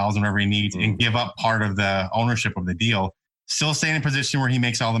 $50,000, whatever he needs, and give up part of the ownership of the deal. Still stay in a position where he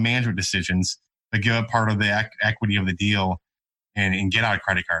makes all the management decisions, but give up part of the equity of the deal and get out a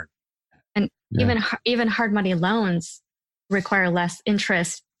credit card. And even hard money loans require less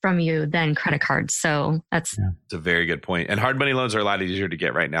interest from you than credit cards. So that's a very good point. And hard money loans are a lot easier to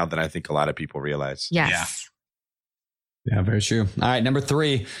get right now than I think a lot of people realize. Yes. Yeah, very true. All right, number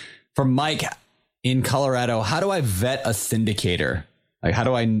 3 from Mike in Colorado. How do I vet a syndicator? Like, how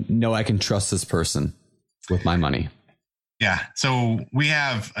do I know I can trust this person with my money? Yeah. So we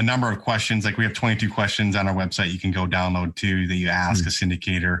have a number of questions. Like we have 22 questions on our website you can go download too that you ask a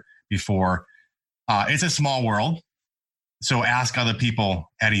syndicator before. It's a small world. So ask other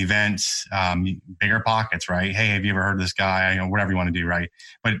people at events, Bigger Pockets, right? Hey, have you ever heard of this guy? You know, whatever you want to do, right?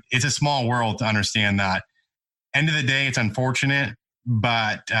 But it's a small world to understand that. End of the day, it's unfortunate,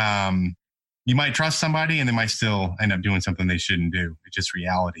 but you might trust somebody and they might still end up doing something they shouldn't do. It's just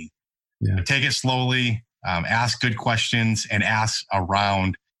reality. Yeah. But take it slowly, ask good questions and ask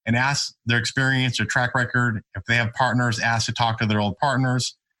around and ask their experience, their track record. If they have partners, ask to talk to their old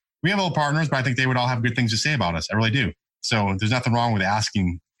partners. We have old partners, but I think they would all have good things to say about us. I really do. So there's nothing wrong with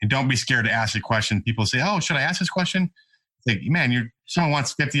asking, and don't be scared to ask a question. People say, "Oh, should I ask this question?" It's like, man, someone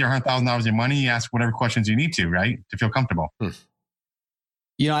wants $50,000 or $100,000 in money. You ask whatever questions you need to, right, to feel comfortable.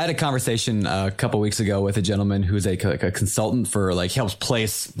 You know, I had a conversation a couple of weeks ago with a gentleman who's a consultant for helps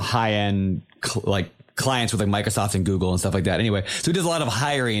place high end clients with Microsoft and Google and stuff like that. Anyway, so he does a lot of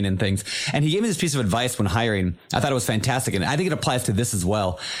hiring and things. And he gave me this piece of advice when hiring. I thought it was fantastic. And I think it applies to this as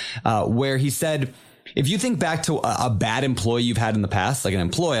well, where he said, if you think back to a bad employee you've had in the past, like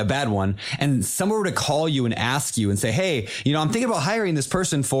a bad one, and someone were to call you and ask you and say, hey, you know, I'm thinking about hiring this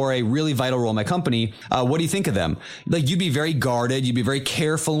person for a really vital role in my company. What do you think of them? You'd be very guarded. You'd be very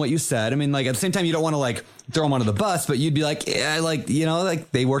careful in what you said. I mean, at the same time, you don't want to throw them under the bus, but you'd be like, yeah,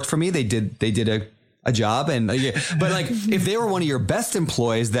 they worked for me. They did a job. And but like if they were one of your best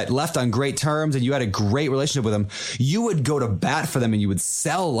employees that left on great terms and you had a great relationship with them, you would go to bat for them and you would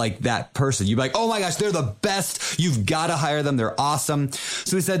sell like that person. You'd be like, oh my gosh, they're the best. You've got to hire them. They're awesome.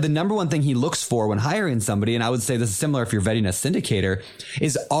 So he said the number one thing he looks for when hiring somebody, and I would say this is similar if you're vetting a syndicator,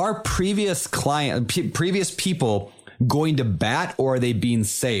 is are previous people going to bat, or are they being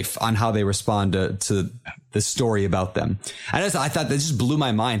safe on how they respond to the story about them? I thought that just blew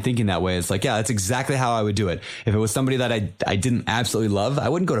my mind thinking that way. It's like, yeah, that's exactly how I would do it. If it was somebody that I didn't absolutely love, I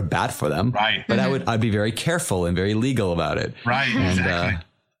wouldn't go to bat for them. Right. But I'd be very careful and very legal about it. Right. And, exactly.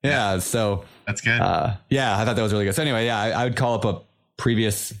 Yeah. So that's good. Yeah, I thought that was really good. So anyway, yeah, I would call up a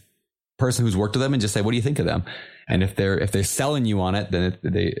previous person who's worked with them and just say, what do you think of them? And if they're selling you on it, then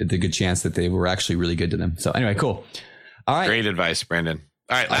it's a good chance that they were actually really good to them. So anyway, cool. All right. Great advice, Brandon.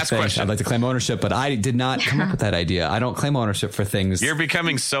 All right, last question. I'd like to claim ownership, but I did not come up with that idea. I don't claim ownership for things. You're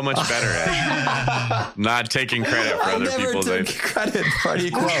becoming so much better at not taking credit for other people's ideas. Credit for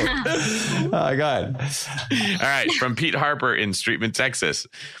any quote. Oh, God. All right, from Pete Harper in Streetman, Texas.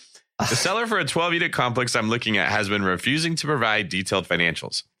 The seller for a 12-unit complex I'm looking at has been refusing to provide detailed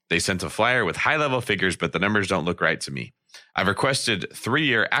financials. They sent a flyer with high-level figures, but the numbers don't look right to me. I've requested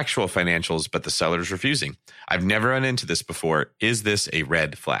 3-year actual financials, but the seller's refusing. I've never run into this before. Is this a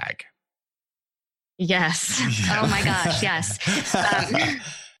red flag? Yes. Yeah. Oh my gosh. Yes.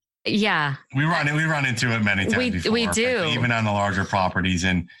 Yeah. We run into it many times before. We do. Even on the larger properties.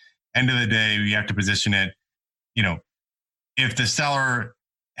 And end of the day, we have to position it, if the seller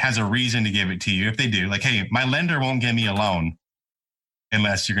has a reason to give it to you, if they do, like, hey, my lender won't give me a loan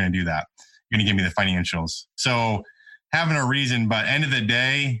unless you're going to do that. You're going to give me the financials. So having a reason, but end of the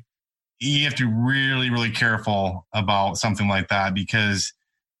day, you have to be really, really careful about something like that, because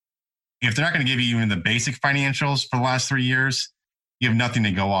if they're not going to give you even the basic financials for the last 3 years, you have nothing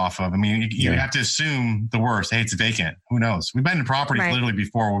to go off of. I mean, you have to assume the worst. Hey, it's vacant. Who knows? We've been in properties literally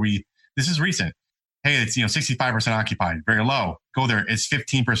before where this is recent. Hey, it's 65% occupied, very low. Go there. It's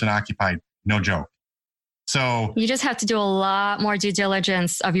 15% occupied. No joke. So you just have to do a lot more due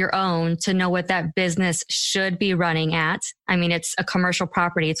diligence of your own to know what that business should be running at. I mean, it's a commercial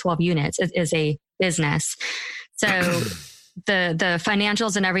property, 12 units. It is a business. So the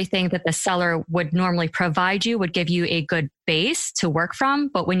financials and everything that the seller would normally provide you would give you a good base to work from.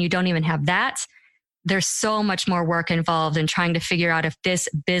 But when you don't even have that, there's so much more work involved in trying to figure out if this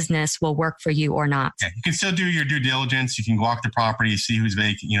business will work for you or not. Yeah, you can still do your due diligence. You can walk the property, see who's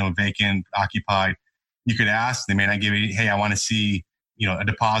vacant, occupied. You could ask, they may not give you, hey, I want to see, a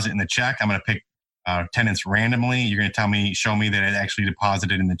deposit in the check. I'm going to pick tenants randomly. You're going to show me that it actually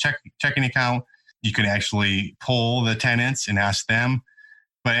deposited in the checking account. You could actually pull the tenants and ask them.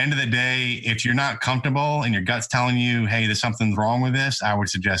 But end of the day, if you're not comfortable and your gut's telling you, hey, there's something wrong with this, I would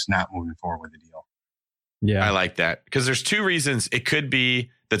suggest not moving forward with the deal. Yeah, I like that, because there's two reasons it could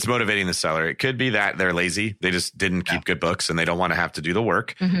be that's motivating the seller. It could be that they're lazy. They just didn't keep good books and they don't want to have to do the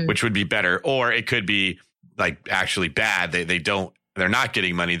work, which would be better. Or it could be like actually bad. They're not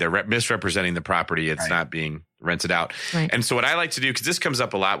getting money. They're misrepresenting the property. It's not being rented out. Right. And so what I like to do, because this comes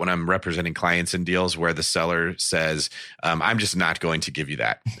up a lot when I'm representing clients in deals where the seller says, I'm just not going to give you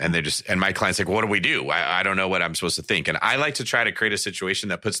that. And and my client's like, what do we do? I don't know what I'm supposed to think. And I like to try to create a situation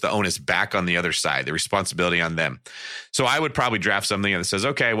that puts the onus back on the other side, the responsibility on them. So I would probably draft something that says,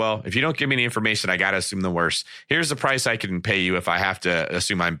 okay, well, if you don't give me any information, I got to assume the worst. Here's the price I can pay you if I have to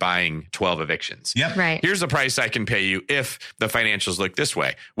assume I'm buying 12 evictions. Yep. Right. Here's the price I can pay you if the financials look this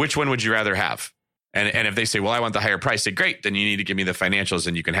way. Which one would you rather have? And if they say, well, I want the higher price, say, great, then you need to give me the financials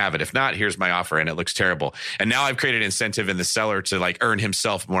and you can have it. If not, here's my offer and it looks terrible. And now I've created incentive in the seller to earn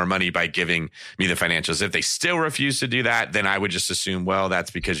himself more money by giving me the financials. If they still refuse to do that, then I would just assume, well,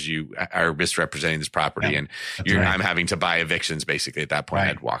 that's because you are misrepresenting this property and I'm having to buy evictions basically at that point.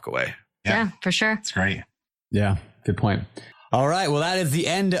 I'd walk away. Yeah, for sure. It's great. Yeah, good point. All right. Well, that is the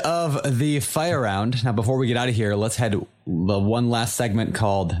end of the fire round. Now, before we get out of here, let's head the one last segment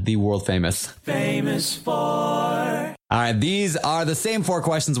called the world famous. Famous Four. All right. These are the same 4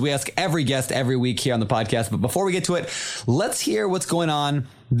 questions we ask every guest every week here on the podcast. But before we get to it, let's hear what's going on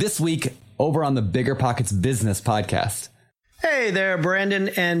this week over on the Bigger Pockets Business Podcast. Hey there, Brandon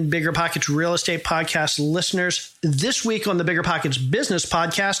and Bigger Pockets Real Estate Podcast listeners. This week on the Bigger Pockets Business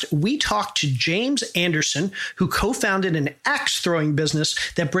Podcast, we talked to James Anderson, who co-founded an axe throwing business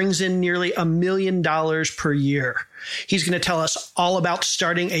that brings in nearly $1 million per year. He's going to tell us all about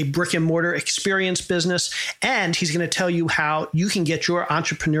starting a brick and mortar experience business, and he's going to tell you how you can get your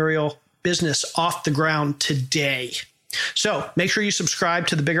entrepreneurial business off the ground today. So make sure you subscribe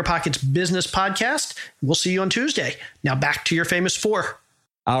to the Bigger Pockets Business Podcast. We'll see you on Tuesday. Now back to your famous 4.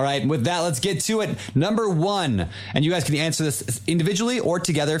 All right. With that, let's get to it. Number 1, and you guys can answer this individually or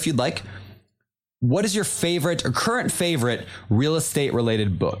together if you'd like. What is your favorite or current favorite real estate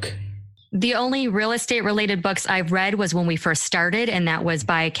related book? The only real estate related books I've read was when we first started, and that was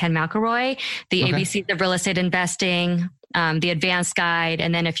by Ken McElroy, The ABCs of Real Estate Investing, the Advanced Guide.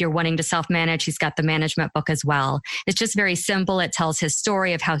 And then if you're wanting to self-manage, he's got the management book as well. It's just very simple. It tells his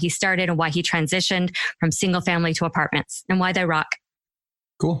story of how he started and why he transitioned from single family to apartments and why they rock.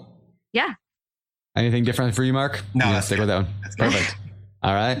 Cool. Yeah. Anything different for you, Mark? No, Stick with that one. That's Perfect.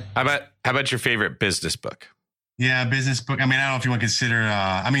 All right. How about your favorite business book? Yeah, business book. I mean, I don't know if you want to consider,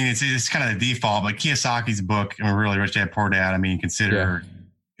 it's kind of the default, but Kiyosaki's book, Really Rich Dad, Poor Dad,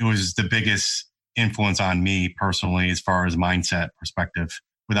 it was the biggest influence on me personally as far as mindset perspective,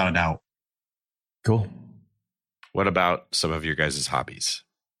 without a doubt. Cool. What about some of your guys' hobbies?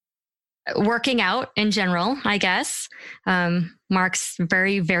 Working out in general, I guess. Mark's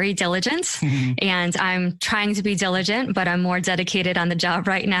very, very diligent and I'm trying to be diligent, but I'm more dedicated on the job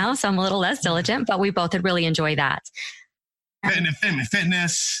right now. So I'm a little less diligent, but we both would really enjoy that.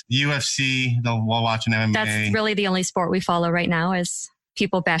 Fitness, UFC, while watching MMA. That's really the only sport we follow right now is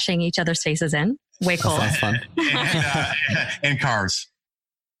people bashing each other's faces in. Way cool. That's fun. and cars.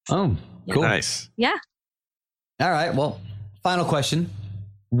 Oh, cool. Nice. Yeah. All right. Well, final question.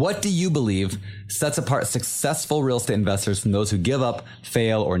 What do you believe sets apart successful real estate investors from those who give up,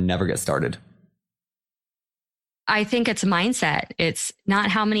 fail, or never get started? I think it's mindset. It's not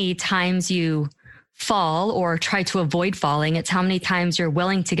how many times you fall or try to avoid falling. It's how many times you're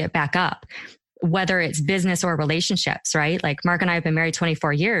willing to get back up, whether it's business or relationships, right? Like Mark and I have been married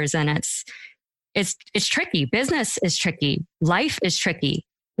 24 years and it's tricky. Business is tricky. Life is tricky.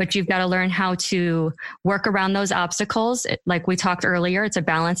 But you've got to learn how to work around those obstacles. Like we talked earlier, it's a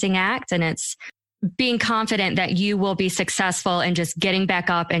balancing act and it's being confident that you will be successful and just getting back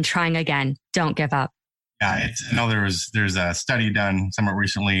up and trying again. Don't give up. Yeah, I know there's a study done somewhat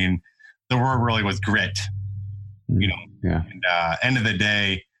recently and the word really was grit, Yeah. And end of the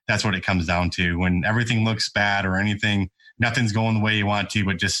day, that's what it comes down to. When everything looks bad or nothing's going the way you want to,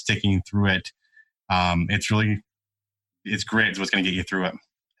 but just sticking through it. It's grit is what's going to get you through it.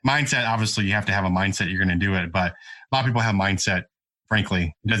 Mindset, obviously, you have to have a mindset you're going to do it. But a lot of people have mindset,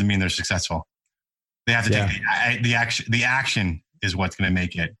 frankly. It doesn't mean they're successful. They have to take the action. The action is what's going to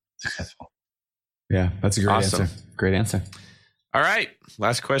make it successful. Yeah, that's a great Awesome. answer. Great answer. All right.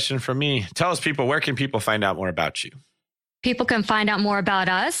 Last question from me. Tell us, people, where can people find out more about you? People can find out more about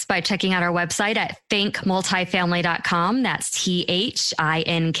us by checking out our website at thinkmultifamily.com. That's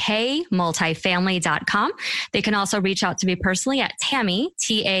THINK multifamily.com. They can also reach out to me personally at Tammy,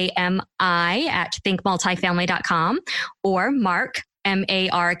 TAMI at thinkmultifamily.com or Mark,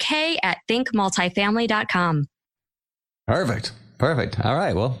 MARK at thinkmultifamily.com. Perfect. All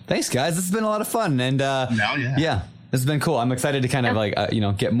right. Well, thanks, guys. This has been a lot of fun. And yeah, this has been cool. I'm excited to kind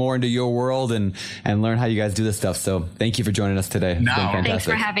of get more into your world and learn how you guys do this stuff. So thank you for joining us today. It's been fantastic. Thanks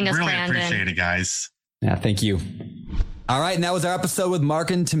for having us, really Brandon. Appreciate it, guys. Yeah, thank you. All right. And that was our episode with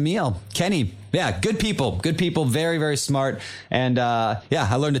Mark and Tamil. Kenny. Yeah, good people. Very, very smart. And I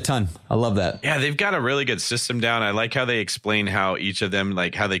learned a ton. I love that. Yeah, they've got a really good system down. I like how they explain how each of them,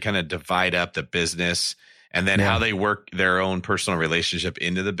 like how they kind of divide up the business and then how they work their own personal relationship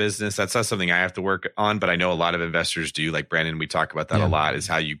into the business. That's not something I have to work on, but I know a lot of investors do. Like Brandon, we talk about that a lot, is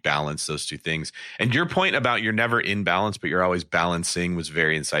how you balance those two things. And your point about you're never in balance, but you're always balancing was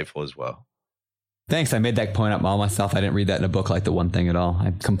very insightful as well. Thanks. I made that point up all myself. I didn't read that in a book like The One Thing at all.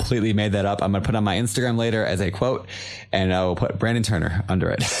 I completely made that up. I'm going to put it on my Instagram later as a quote, and I will put Brandon Turner under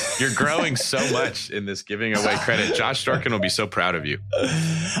it. You're growing so much in this giving away credit. Josh Dorkin will be so proud of you.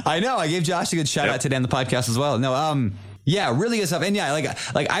 I know. I gave Josh a good shout out today on the podcast as well. No, yeah, really good stuff. And yeah,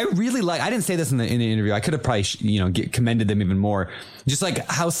 I really I didn't say this in the interview. I could have probably, commended them even more. Just like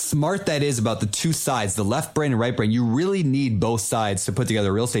how smart that is about the two sides, the left brain and right brain. You really need both sides to put together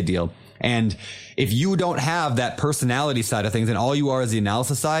a real estate deal. And if you don't have that personality side of things and all you are is the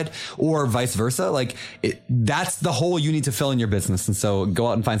analysis side or vice versa, that's the hole you need to fill in your business. And so go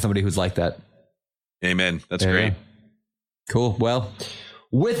out and find somebody who's like that. Amen. That's great. Cool. Well,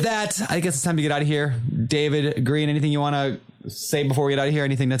 with that, I guess it's time to get out of here. David Green, anything you want to say before we get out of here?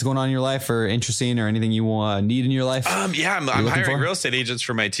 Anything that's going on in your life or interesting or anything you need in your life? I'm hiring real estate agents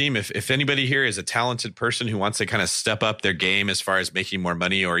for my team. If anybody here is a talented person who wants to kind of step up their game as far as making more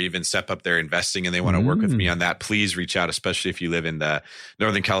money or even step up their investing and they want to work with me on that, please reach out, especially if you live in the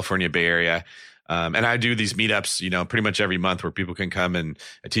Northern California Bay Area. And I do these meetups, pretty much every month where people can come and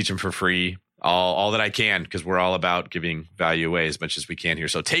I teach them for free. all that I can, because we're all about giving value away as much as we can here.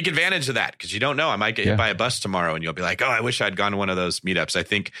 So take advantage of that, because you don't know. I might get hit by a bus tomorrow and you'll be like, oh, I wish I'd gone to one of those meetups. I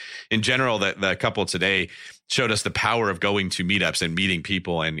think in general that the couple today showed us the power of going to meetups and meeting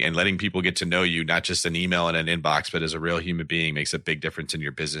people and letting people get to know you, not just an email and an inbox, but as a real human being makes a big difference in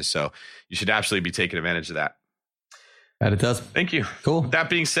your business. So you should absolutely be taking advantage of that. That it does. Thank you. Cool. That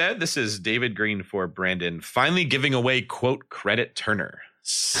being said, this is David Green for Brandon, finally giving away quote Credit Turner.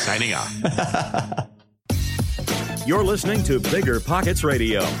 Signing off. You're listening to Bigger Pockets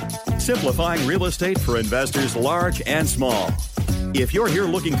Radio, simplifying real estate for investors large and small. If you're here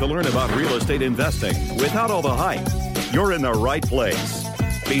looking to learn about real estate investing without all the hype, you're in the right place.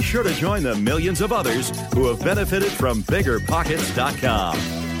 Be sure to join the millions of others who have benefited from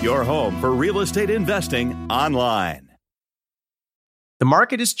BiggerPockets.com, your home for real estate investing online. The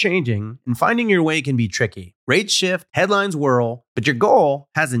market is changing, and finding your way can be tricky. Rates shift, headlines whirl, but your goal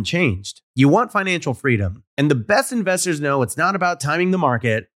hasn't changed. You want financial freedom, and the best investors know it's not about timing the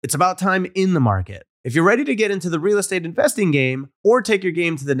market, it's about time in the market. If you're ready to get into the real estate investing game or take your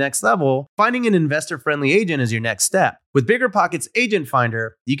game to the next level, finding an investor-friendly agent is your next step. With BiggerPockets Agent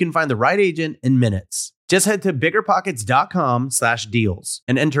Finder, you can find the right agent in minutes. Just head to biggerpockets.com/deals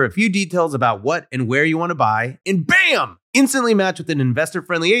and enter a few details about what and where you want to buy, and bam! Instantly match with an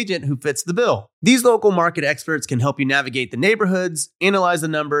investor-friendly agent who fits the bill. These local market experts can help you navigate the neighborhoods, analyze the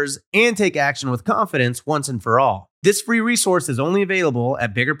numbers, and take action with confidence once and for all. This free resource is only available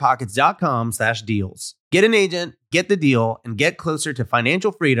at biggerpockets.com/deals. Get an agent, get the deal, and get closer to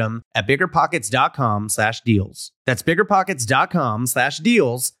financial freedom at biggerpockets.com/deals. That's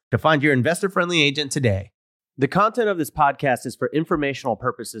biggerpockets.com/deals to find your investor-friendly agent today. The content of this podcast is for informational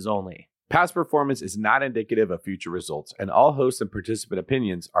purposes only. Past performance is not indicative of future results, and all host and participant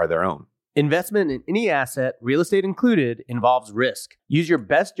opinions are their own. Investment in any asset, real estate included, involves risk. Use your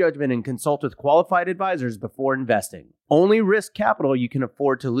best judgment and consult with qualified advisors before investing. Only risk capital you can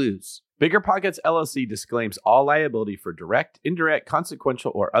afford to lose. Bigger Pockets LLC disclaims all liability for direct, indirect,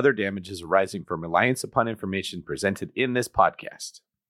 consequential, or other damages arising from reliance upon information presented in this podcast.